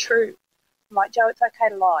that's not true. I'm like, Joe, it's okay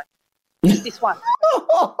to lie. Just this one.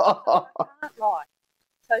 I can't lie.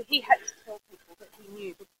 So he had to tell people that he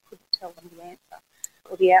knew, but he couldn't tell them the answer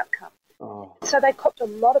or the outcome. So they copped a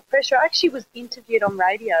lot of pressure. I actually was interviewed on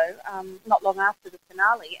radio not long after the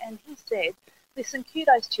finale, and he said, listen,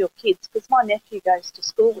 kudos to your kids, because my nephew goes to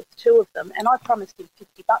school with 2 of them, and I promised him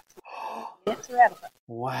 $50 the answer out of it.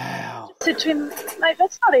 Wow. I said to him, mate,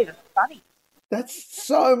 that's not even funny. That's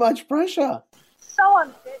so much pressure. So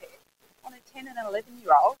unfair on a 10 and an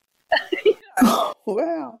 11-year-old.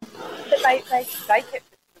 Wow. But they kept it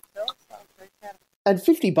to themselves, so I was very proud of them. And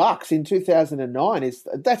 $50 in 2009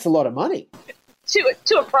 that's a lot of money.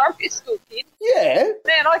 To a primary school kid. Yeah.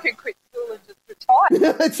 Man, I could quit school and just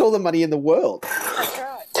retire. That's all the money in the world. That's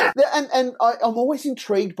right. And I'm always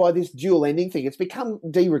intrigued by this dual ending thing. It's become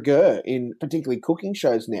de rigueur in particularly cooking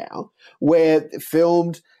shows now, where they're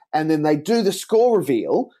filmed and then they do the score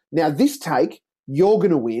reveal. Now, this take, you're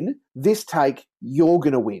going to win. This take, you're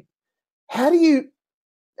going to win. How do you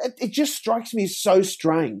 – it just strikes me as so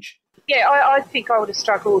strange. Yeah, I think I would have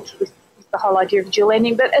struggled with the whole idea of dual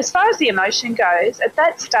ending. But as far as the emotion goes, at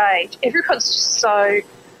that stage, everyone's just so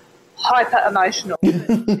hyper emotional.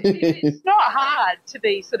 It's not hard to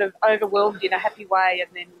be sort of overwhelmed in a happy way, and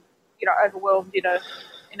then overwhelmed in a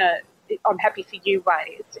I'm happy for you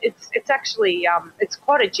way. It's actually it's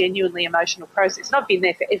quite a genuinely emotional process. And I've been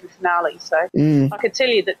there for every finale, so I can tell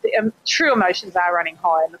you that the true emotions are running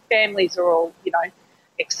high, and the families are all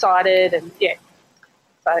excited, and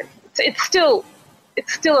so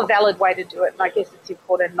it's still a valid way to do it, and I guess it's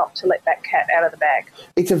important not to let that cat out of the bag.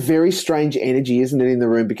 It's a very strange energy, isn't it, in the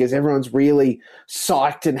room, because everyone's really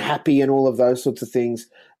psyched and happy and all of those sorts of things,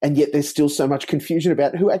 and yet there's still so much confusion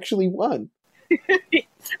about who actually won.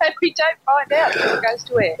 And we don't find out until it goes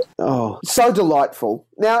to air. Oh, so delightful.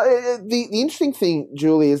 Now, the interesting thing,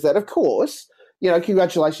 Julie, is that, of course,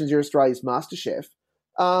 congratulations, you're Australia's MasterChef.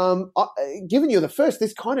 Given you're the first,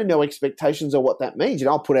 there's kind of no expectations of what that means.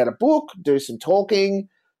 I'll put out a book, do some talking,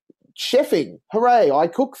 chefing, hooray, I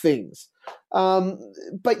cook things.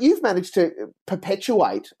 But you've managed to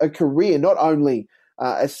perpetuate a career not only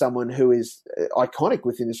as someone who is iconic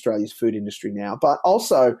within Australia's food industry now, but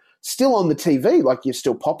also still on the TV. Like, you're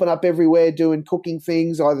still popping up everywhere doing cooking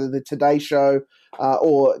things, either the Today Show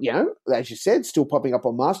or, as you said, still popping up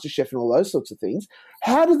on MasterChef and all those sorts of things.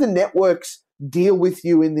 How do the networks deal with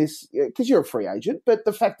you in this? Because you're a free agent, but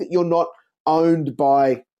the fact that you're not owned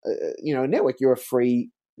by, a network, you're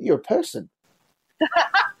a person.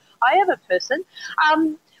 I am a person.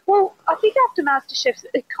 Well, I think after MasterChef,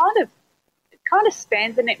 it kind of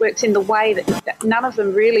spanned the networks in the way that none of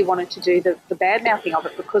them really wanted to do the bad-mouthing of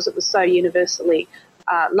it because it was so universally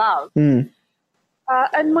loved. And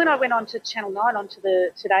when I went on to Channel 9, onto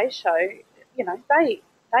the Today Show,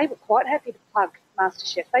 they were quite happy to plug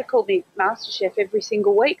MasterChef. They called me MasterChef every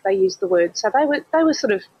single week. They used the word. So they were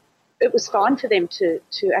sort of, it was fine for them to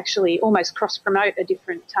actually almost cross-promote a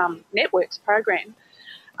different network's program.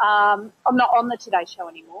 I'm not on the Today Show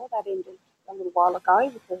anymore. That ended a little while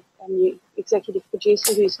ago with a new executive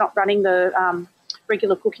producer who's not running the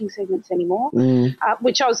regular cooking segments anymore,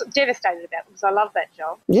 which I was devastated about because I love that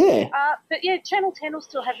job. Yeah. But, yeah, Channel 10 will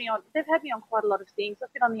still have me on. They've had me on quite a lot of things.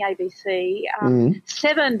 I've been on the ABC.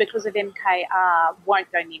 7, because of MKR,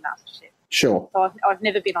 won't go near MasterChef. Sure. So I've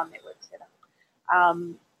never been on Network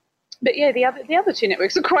 7. But, yeah, the other 2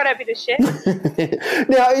 networks are quite happy to share.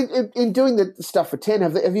 Now, in doing the stuff for 10,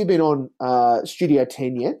 have you been on Studio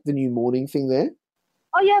 10 yet, the new morning thing there?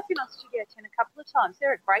 Oh, yeah, I've been on Studio 10 a couple of times.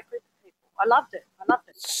 They're a great group of people. I loved it.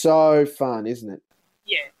 So fun, isn't it?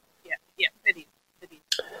 Yeah, it is.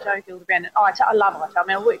 Joe Hildebrand. I love it. I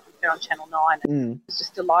mean, I worked with her on Channel 9 and was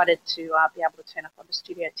just delighted to be able to turn up onto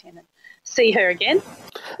Studio 10 and see her again.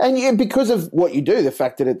 And yeah, because of what you do, the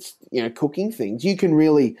fact that it's, cooking things, you can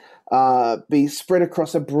really be spread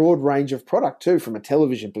across a broad range of product too from a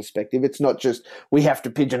television perspective. It's not just we have to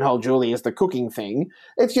pigeonhole Julie as the cooking thing.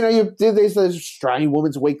 It's, there's the Australian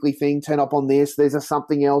Woman's Weekly thing, turn up on this. There's a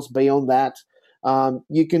something else beyond that.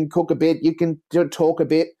 You can cook a bit. You can talk a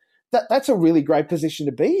bit. That's a really great position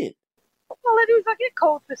to be in. Well, it is. I get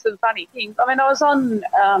called for some funny things. I mean, I was on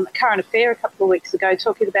Current Affair a couple of weeks ago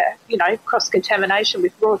talking about, cross-contamination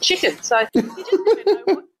with raw chicken. So you just never know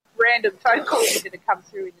what random phone calls are going to come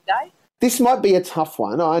through in the day. This might be a tough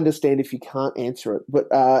one. I understand if you can't answer it, but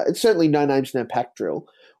it's certainly no names, no pack drill.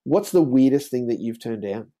 What's the weirdest thing that you've turned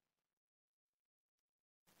down?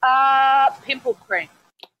 Pimple cream.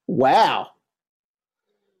 Wow.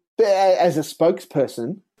 As a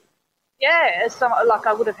spokesperson. Yeah,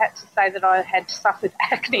 I would have had to say that I had suffered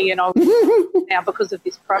acne and I was now because of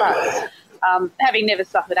this product. Having never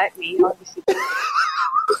suffered acne, obviously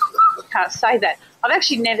can't say that. I've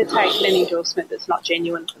actually never taken an endorsement that's not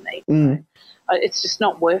genuine for me. It's just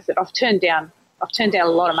not worth it. I've turned down a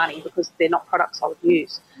lot of money because they're not products I would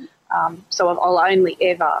use. So I'll only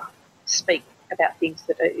ever speak about things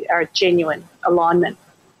that are a genuine alignment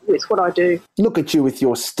with what I do. Look at you with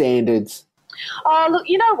your standards. Oh, look,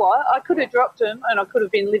 you know what? I could have dropped them and I could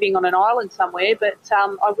have been living on an island somewhere, but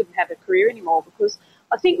I wouldn't have a career anymore because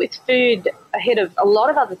I think with food, ahead of a lot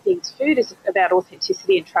of other things, food is about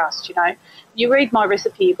authenticity and trust, You read my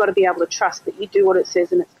recipe, you've got to be able to trust that you do what it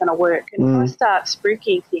says and it's going to work. And if I start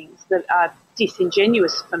spruiking things that are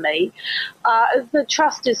disingenuous for me, the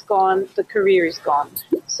trust is gone, the career is gone.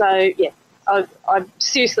 So, yeah, I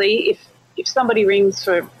seriously, if somebody rings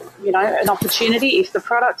for, an opportunity, if the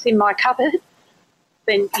product's in my cupboard,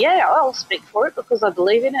 then, yeah, I'll speak for it because I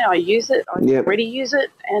believe in it, I use it, I already use it,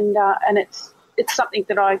 and it's something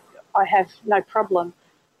that I have no problem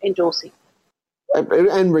endorsing.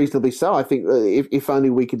 And reasonably so. I think if only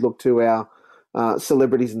we could look to our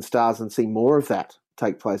celebrities and stars and see more of that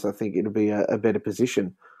take place, I think it would be a better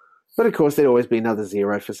position. But, of course, there'd always be another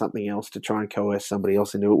zero for something else to try and coerce somebody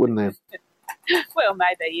else into it, wouldn't there? Well,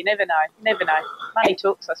 maybe. You never know. Money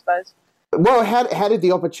talks, I suppose. Well, how did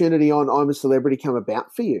the opportunity on I'm a Celebrity come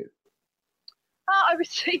about for you? I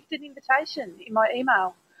received an invitation in my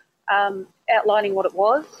email outlining what it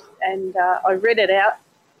was, and I read it out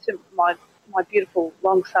to my beautiful,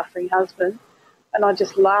 long-suffering husband, and I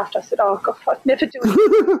just laughed. I said, oh, God, I'd never do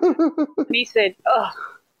it. And he said, oh,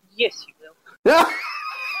 yes, you will.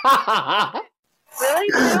 Really?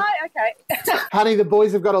 No? Okay. Honey, the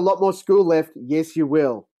boys have got a lot more school left. Yes, you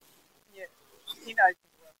will. Yeah, he knows you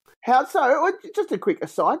will. How so? Just a quick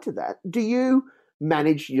aside to that. Do you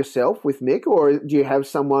manage yourself with Mick, or do you have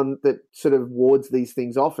someone that sort of wards these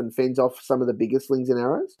things off and fends off some of the biggest slings and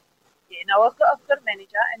arrows? Yeah, no, I've got a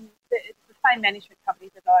manager, and it's the same management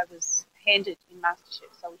company that I was handed in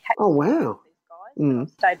MasterChef. So we had to wow. These guys, and I've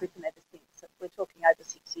stayed with them ever since. So we're talking over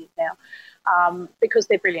 6 years now, because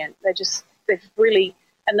they're brilliant. They've really,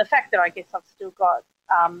 and the fact that I guess I've still got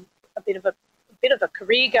a bit of a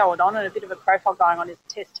career going on and a bit of a profile going on is a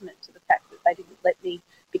testament to the fact that they didn't let me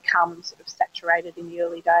become sort of saturated in the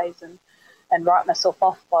early days and write myself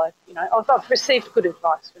off by, I've received good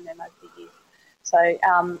advice from them over the years. So,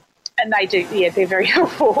 and they do, yeah, they're very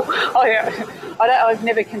helpful. I've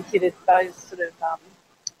never considered those sort of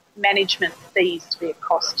management fees to be a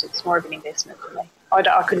cost. It's more of an investment for me.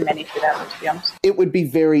 I couldn't manage without it, to be honest. It would be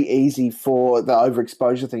very easy for the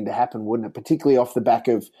overexposure thing to happen, wouldn't it? Particularly off the back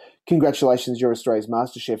of, congratulations, you're Australia's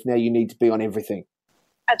MasterChef. Now you need to be on everything.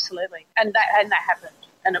 Absolutely. And that happened.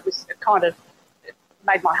 And it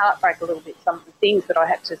made my heart break a little bit, some of the things that I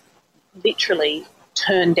had to literally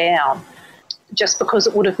turn down just because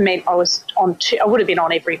it would have meant I would have been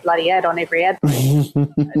on every bloody ad, on every ad,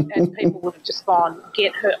 and people would have just gone,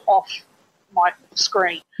 get her off my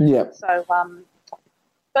screen. Yeah. So,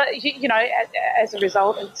 but, as a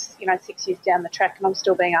result, it's, 6 years down the track and I'm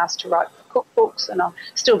still being asked to write cookbooks and I'm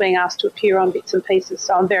still being asked to appear on bits and pieces,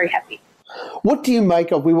 so I'm very happy. What do you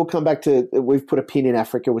make of, we will come back to, we've put a pin in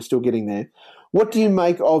Africa, we're still getting there. What do you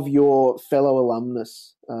make of your fellow alumni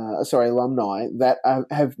that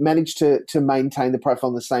have managed to maintain the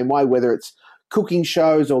profile in the same way, whether it's cooking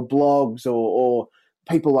shows or blogs or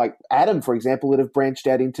people like Adam, for example, that have branched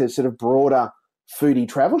out into sort of broader foodie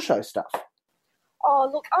travel show stuff? Oh,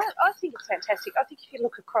 look, I think it's fantastic. I think if you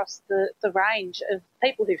look across the range of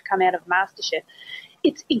people who've come out of MasterChef,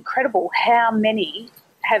 it's incredible how many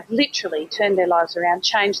have literally turned their lives around,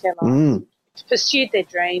 changed their lives, pursued their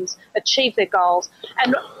dreams, achieved their goals,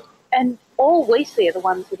 and all we see are the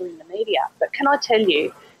ones that are in the media. But can I tell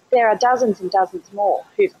you, there are dozens and dozens more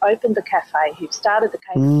who've opened the cafe, who've started the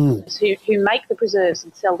catering business, who make the preserves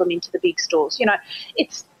and sell them into the big stores.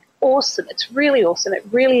 It's awesome. It's really awesome. It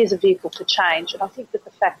really is a vehicle for change. And I think that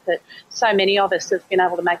the fact that so many of us have been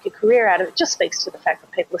able to make a career out of it just speaks to the fact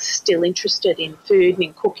that people are still interested in food and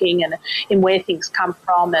in cooking and in where things come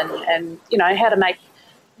from and how to make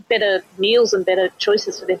better meals and better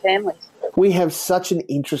choices for their families. We have such an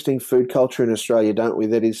interesting food culture in Australia, don't we,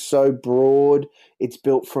 that is so broad. It's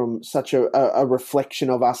built from such a reflection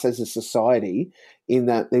of us as a society, in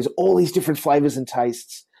that there's all these different flavours and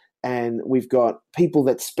tastes, and we've got people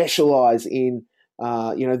that specialise in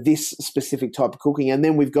this specific type of cooking, and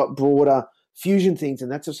then we've got broader fusion things,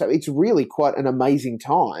 and that's also, it's really quite an amazing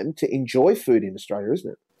time to enjoy food in Australia,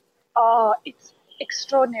 isn't it? Oh, it's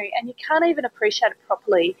extraordinary, and you can't even appreciate it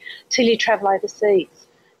properly till you travel overseas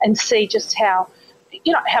and see just how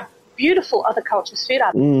beautiful other cultures' food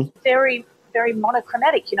are. Very, very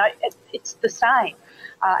monochromatic. It's the same,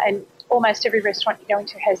 and almost every restaurant you go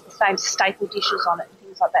into has the same staple dishes on it and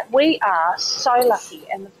things like that. We are so lucky,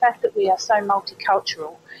 and the fact that we are so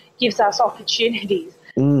multicultural gives us opportunities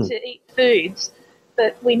to eat foods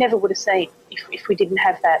that we never would have seen if we didn't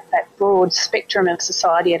have that broad spectrum of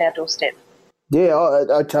society at our doorstep. Yeah,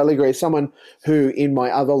 I totally agree. Someone who in my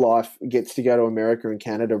other life gets to go to America and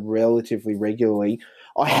Canada relatively regularly,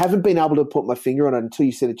 I haven't been able to put my finger on it until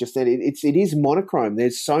you said it just then. It is monochrome.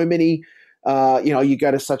 There's so many, you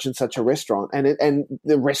go to such and such a restaurant, and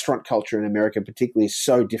the restaurant culture in America particularly is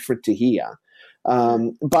so different to here.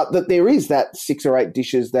 But that there is that 6 or 8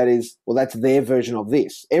 dishes that is, well, that's their version of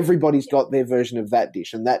this. Everybody's got their version of that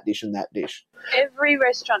dish and that dish and that dish. Every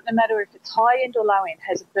restaurant, no matter if it's high end or low end,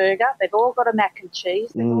 has a burger. They've all got a mac and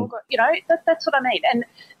cheese. They've all got, that's what I mean. And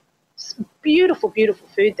it's beautiful, beautiful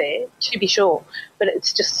food there, to be sure, but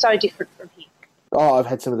it's just so different from here. Oh, I've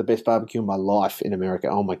had some of the best barbecue in my life in America.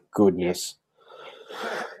 Oh, my goodness.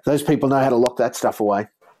 Those people know how to lock that stuff away.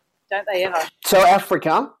 Don't they ever? So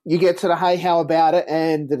Africa, you get to the hey, how about it,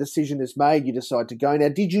 and the decision is made. You decide to go. Now,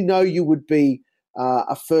 did you know you would be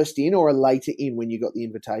a first in or a later in when you got the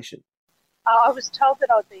invitation? I was told that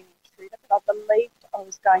I would be an intruder, but I believed I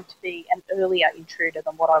was going to be an earlier intruder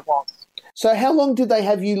than what I was. So how long did they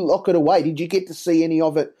have you lock it away? Did you get to see any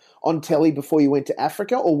of it on telly before you went to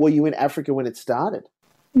Africa, or were you in Africa when it started?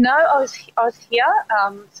 No, I was here,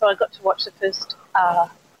 so I got to watch the first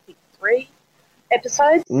 3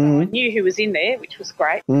 episodes. So I knew who was in there, which was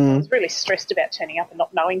great. I was really stressed about turning up and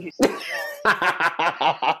not knowing who's in there.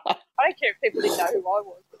 I don't care if people didn't know who I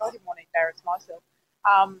was, but I didn't want to embarrass myself.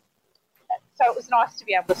 So it was nice to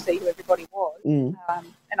be able to see who everybody was. And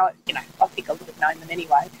I think I would have known them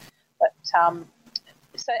anyway. But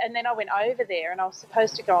and then I went over there, and I was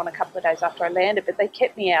supposed to go on a couple of days after I landed, but they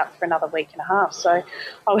kept me out for another week and a half. So it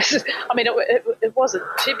wasn't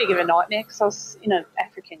too big of a nightmare because I was in an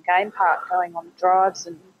African game park going on drives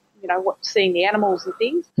and, seeing the animals and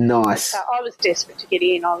things. Nice. But, I was desperate to get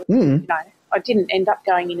in. I didn't end up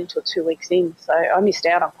going in until 2 weeks in, so I missed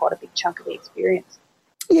out on quite a big chunk of the experience.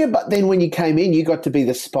 Yeah, but then when you came in, you got to be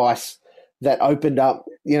the spice that opened up,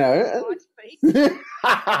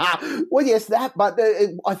 Well, yes, that. But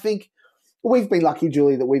I think we've been lucky,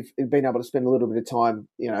 Julie, that we've been able to spend a little bit of time,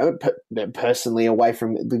 personally away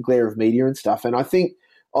from the glare of media and stuff. And I think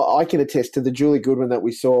I can attest to the Julie Goodwin that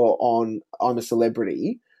we saw on I'm a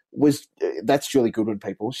Celebrity. That's Julie Goodwin,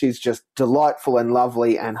 people. She's just delightful and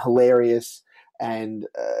lovely and hilarious and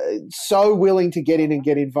so willing to get in and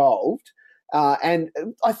get involved. And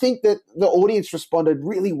I think that the audience responded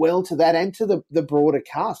really well to that and to the broader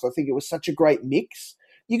cast. I think it was such a great mix.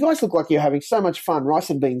 You guys look like you're having so much fun, rice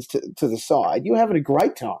and beans to the side. You're having a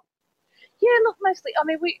great time. Yeah, look, mostly. I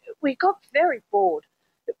mean, we got very bored.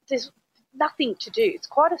 There's nothing to do. It's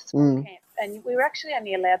quite a small camp. and we were actually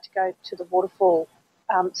only allowed to go to the waterfall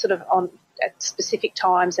sort of at specific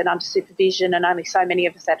times and under supervision, and only so many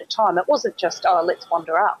of us at a time. It wasn't just, let's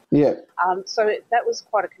wander up. Yeah. So that was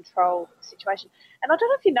quite a controlled situation. And I don't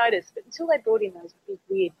know if you noticed, but until they brought in those big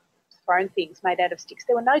weird throne things made out of sticks,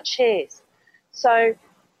 there were no chairs. So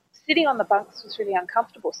sitting on the bunks was really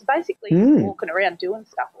uncomfortable. So basically you're walking around doing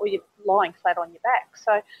stuff, or you're lying flat on your back.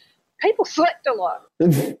 So people slept a lot.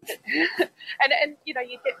 and you know,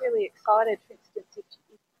 you get really excited, for instance, if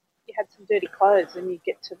you had some dirty clothes and you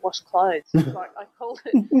get to wash clothes. Like I called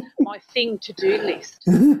it my thing-to-do list.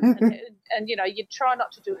 And, you know, you try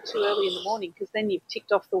not to do it too early in the morning, because then you've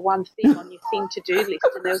ticked off the one thing on your thing-to-do list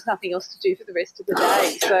and there was nothing else to do for the rest of the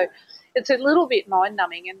day. So it's a little bit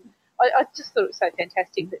mind-numbing, and I just thought it was so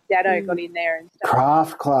fantastic that Dado got in there and started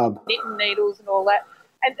Craft Club, knitting needles and all that.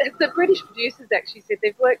 And the British producers actually said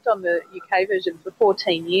they've worked on the UK version for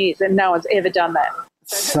 14 years and no one's ever done that.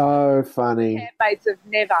 So funny. Campmates have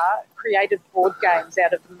never created board games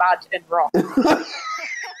out of mud and rock.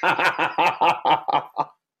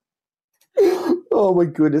 Oh, my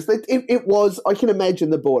goodness. It was, I can imagine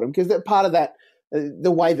the boredom, because that part of that,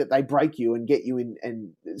 the way that they break you and get you in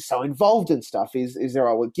and so involved in stuff is there,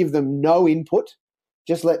 I will give them no input,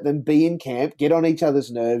 just let them be in camp, get on each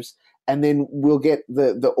other's nerves, and then we'll get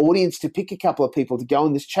the audience to pick a couple of people to go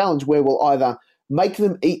on this challenge where we'll either make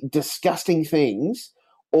them eat disgusting things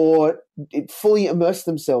or fully immerse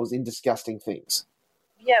themselves in disgusting things.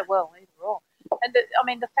 Yeah, well, either or. And,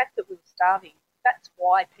 the fact that we were starving, that's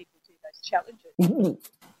why people do those challenges.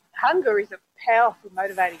 Hunger is a powerful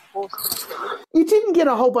motivating force. You didn't get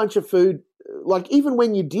a whole bunch of food, like even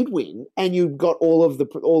when you did win and you got all of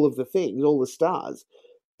the things, all the stars,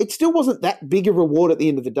 it still wasn't that big a reward at the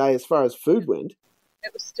end of the day as far as food went.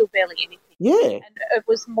 It was still barely anything. Yeah. And it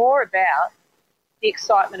was more about the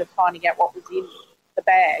excitement of finding out what was in the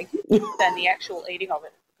bag than the actual eating of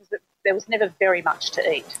it, because there was never very much to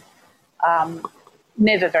eat.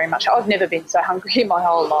 Never very much. I've never been so hungry in my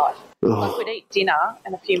whole life. Like we'd eat dinner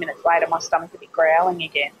and a few minutes later my stomach would be growling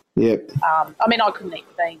again. Yep. I couldn't eat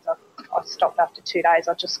beans. I stopped after 2 days.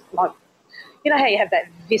 I just, like, you know how you have that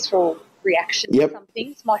visceral reaction to some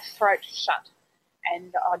things? My throat shut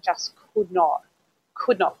and I just could not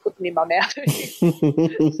put them in my mouth.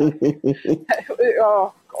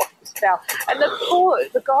 Oh, God, it was foul. And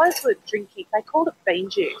the guys were drinking, they called it bean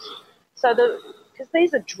juice. So because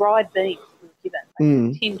these are dried beans we were given,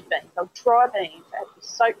 like tinned beans. They were dry beans that had to be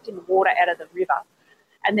soaked in the water out of the river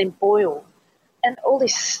and then boiled. And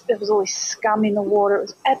there was all this scum in the water. It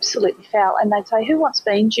was absolutely foul. And they'd say, who wants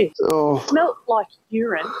bean juice? Oh. It smelled like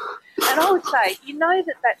urine. And I would say, you know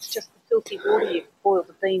that's just the filthy water you boil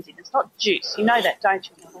the beans in. It's not juice. You know that, don't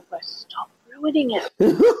you? And I would go, stop ruining it. Do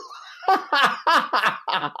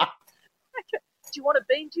you want a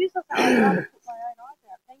bean juice? I said, I'd rather put my own eyes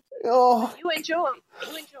out. Thank you. Oh. You enjoy.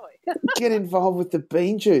 Get involved with the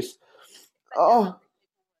bean juice. Oh.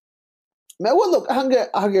 Now, well, look,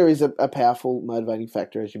 hunger is a powerful motivating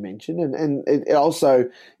factor, as you mentioned, and it also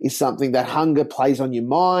is something that hunger plays on your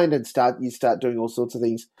mind and you start doing all sorts of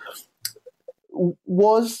things.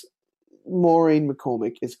 Was Maureen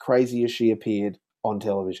McCormick as crazy as she appeared on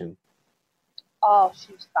television? Oh,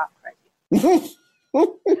 she was far crazy.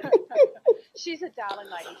 She's a darling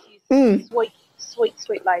lady. She's a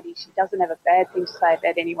sweet lady. She doesn't have a bad thing to say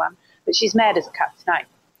about anyone, but she's mad as a cut snake.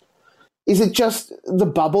 Is it just the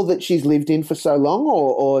bubble that she's lived in for so long,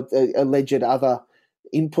 or alleged other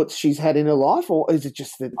inputs she's had in her life, or is it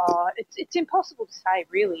just that? It's impossible to say,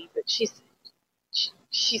 really. But she's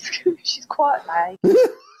quite vague.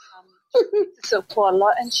 She thinks herself quite a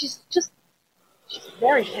lot, and she's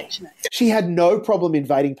very affectionate. She had no problem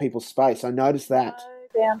invading people's space. I noticed that.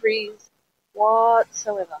 No boundaries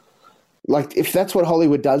whatsoever. Like, if that's what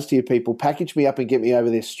Hollywood does to you people, package me up and get me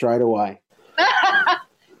over there straight away.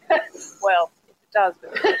 Well, if it does,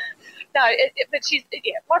 but no. But she's,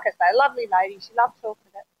 like I say, a lovely lady. She loves talking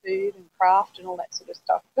about food and craft and all that sort of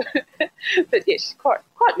stuff. But yeah, she's quite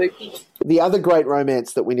loopy. The other great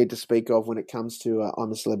romance that we need to speak of when it comes to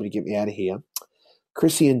I'm a Celebrity, Get Me Out of Here,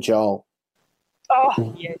 Chrissy and Joel.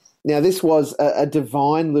 Oh yes. Now this was a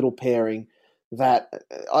divine little pairing that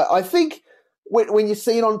I think. When you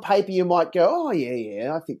see it on paper, you might go, oh,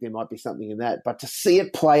 yeah, I think there might be something in that. But to see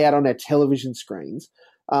it play out on our television screens,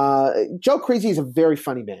 Joel Creasy is a very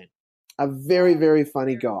funny man, a very, very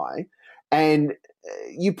funny guy. And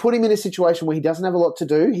you put him in a situation where he doesn't have a lot to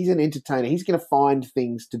do. He's an entertainer. He's going to find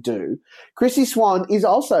things to do. Chrissy Swan is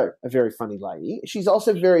also a very funny lady. She's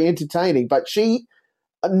also very entertaining, but she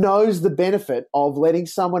knows the benefit of letting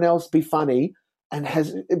someone else be funny and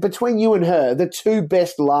has, between you and her, the two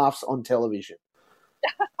best laughs on television.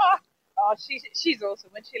 Oh, she's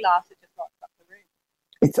awesome. When she laughs, it just lights up the room.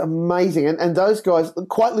 It's amazing. And those guys,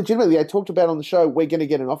 quite legitimately, they talked about on the show, we're going to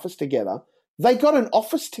get an office together. They got an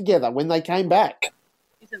office together when they came back.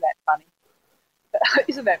 Isn't that funny?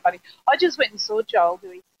 Isn't that funny? I just went and saw Joel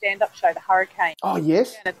do his stand-up show, The Hurricane. Oh,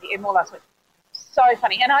 yes? Down at the Emerald last week. So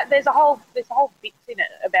funny. And there's a whole bit in it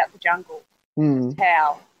about the jungle. Mm.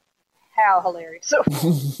 How hilarious.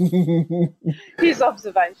 His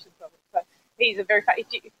observations of it. So he's a very funny.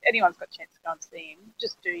 If anyone's got a chance to go and see him,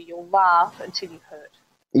 just do. You'll laugh until you've heard.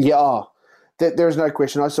 Yeah, there is no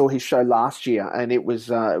question. I saw his show last year, and it was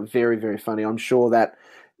very, very funny. I'm sure that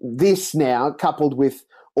this now, coupled with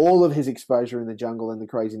all of his exposure in the jungle and the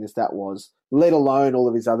craziness that was, let alone all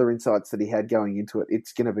of his other insights that he had going into it,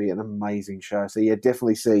 it's going to be an amazing show. So, yeah,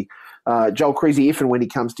 definitely see Joel Creasy if and when he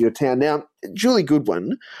comes to your town. Now, Julie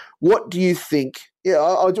Goodwin, what do you think? Yeah,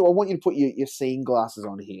 I want you to put your seeing glasses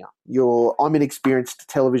on here. I'm an experienced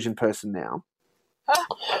television person now.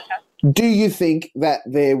 Okay. Do you think that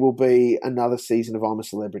there will be another season of I'm a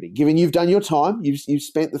Celebrity? Given you've done your time, you've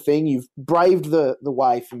spent the thing, you've braved the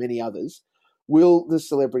way for many others, will the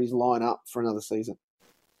celebrities line up for another season?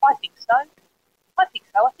 I think so. I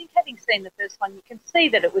think having seen the first one, you can see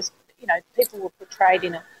that it was, people were portrayed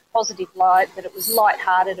in a positive light, that it was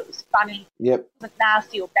light-hearted, it was funny. Yep. It wasn't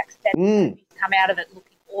nasty or backstabbing. Come out of it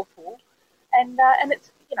looking awful. And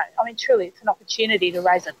it's, truly it's an opportunity to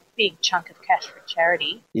raise a big chunk of cash for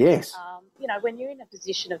charity. Yes. When you're in a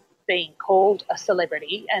position of being called a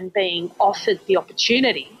celebrity and being offered the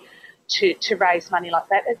opportunity to raise money like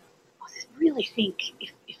that, I really think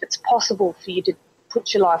if it's possible for you to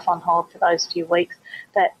put your life on hold for those few weeks,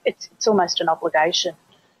 that it's almost an obligation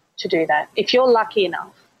to do that. If you're lucky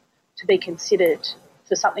enough to be considered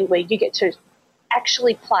for something where you get to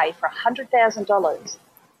actually play for $100,000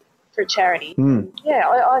 for a charity,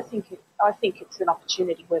 I think it's an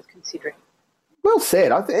opportunity worth considering. Well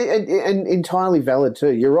said. And entirely valid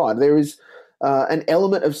too. You're right. There is an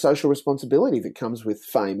element of social responsibility that comes with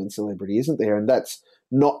fame and celebrity, isn't there? And that's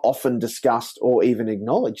not often discussed or even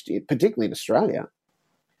acknowledged, particularly in Australia.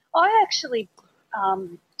 I actually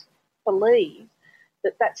believe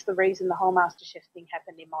that that's the reason the whole MasterChef thing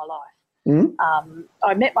happened in my life. Mm-hmm.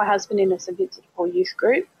 I met my husband in a St Vincent de Paul youth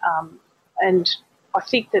group, and I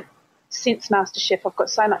think that since MasterChef I've got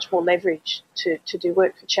so much more leverage to do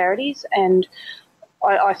work for charities, and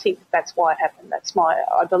I think that's why it happened.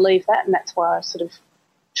 I believe that, and that's why I sort of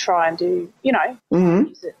try and do,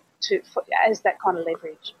 use it as that kind of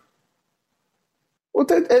leverage. Well,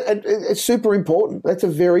 it's super important. That's a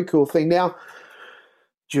very cool thing. Now,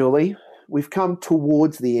 Julie, we've come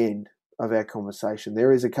towards the end of our conversation.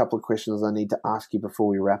 There is a couple of questions I need to ask you before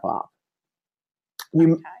we wrap up.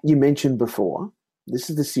 You mentioned before, this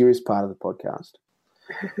is the serious part of the podcast.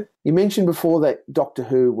 You mentioned before that Doctor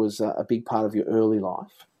Who was a big part of your early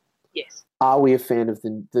life. Yes. Are we a fan of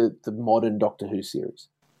the modern Doctor Who series?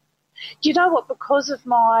 You know what? Because of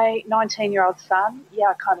my 19-year-old son, yeah,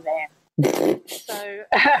 I kind of am. So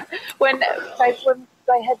when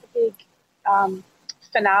they had the big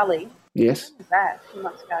finale, yes, when was that? A few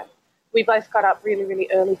months ago, we both got up really, really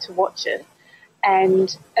early to watch it.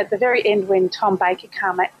 And at the very end, when Tom Baker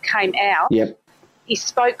came out, yep, he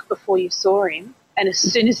spoke before you saw him. And as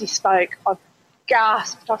soon as he spoke, I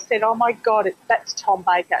gasped. I said, "Oh my God, that's Tom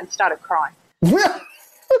Baker," and started crying.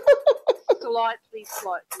 Slightly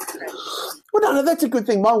fresh. Well, no, that's a good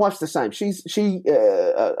thing. My wife's the same.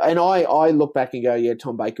 And I look back and go, yeah,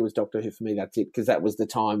 Tom Baker was Doctor Who for me. That's it, because that was the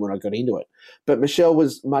time when I got into it. But Michelle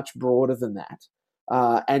was much broader than that,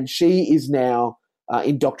 and she is now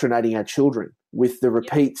indoctrinating our children with the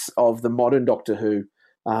repeats of the modern Doctor Who,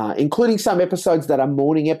 including some episodes that are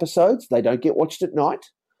morning episodes. They don't get watched at night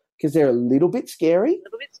because they're a little bit scary. A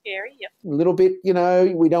little bit scary, yep. A little bit,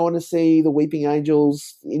 we don't want to see the weeping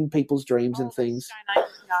angels in people's dreams and things.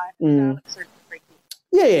 No, it's sort of freaky.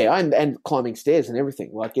 Yeah, and climbing stairs and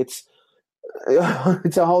everything. Like it's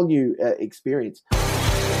a whole new experience.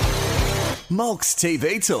 Mulks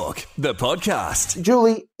TV Talk, the podcast.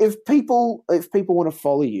 Julie, if people want to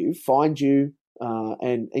follow you, find you,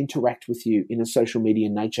 and interact with you in a social media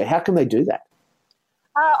nature, how can they do that?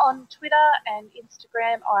 On Twitter and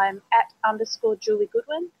Instagram, I'm @_Julie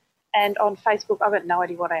Goodwin. And on Facebook, I've got no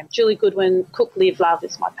idea what I am. Julie Goodwin, Cook, Live, Love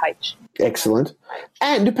is my page. Excellent.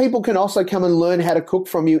 And people can also come and learn how to cook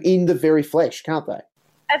from you in the very flesh, can't they?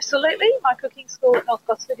 Absolutely. My cooking school at North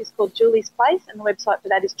Gosford is called Julie's Place, and the website for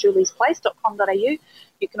that is juliesplace.com.au.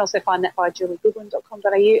 You can also find that via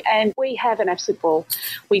juliegoodwin.com.au. And we have an absolute ball.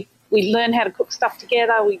 We learn how to cook stuff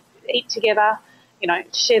together. We eat together,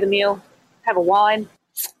 share the meal, have a wine.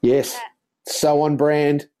 Yes. So on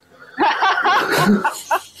brand.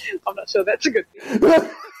 I'm not sure that's a good thing.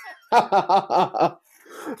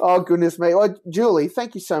 Oh, goodness me. Well, Julie,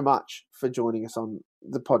 thank you so much for joining us on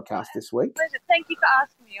the podcast this week. Pleasure. Thank you for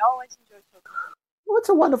asking me. I always enjoy talking. Well, it's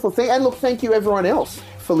a wonderful thing. And look, thank you everyone else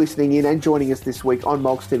for listening in and joining us this week on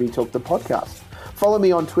Mulks TV Talk, the podcast. Follow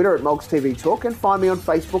me on Twitter at Mulks TV Talk and find me on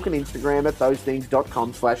Facebook and Instagram at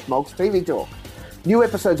thosethings.com/Mulks TV Talk. New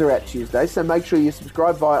episodes are out Tuesday, so make sure you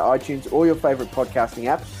subscribe via iTunes or your favourite podcasting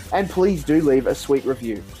app, and please do leave a sweet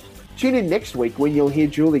review. Tune in next week when you'll hear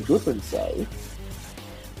Julie Goodman say...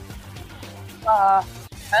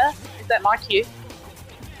 Is that my cue?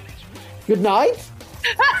 Good night.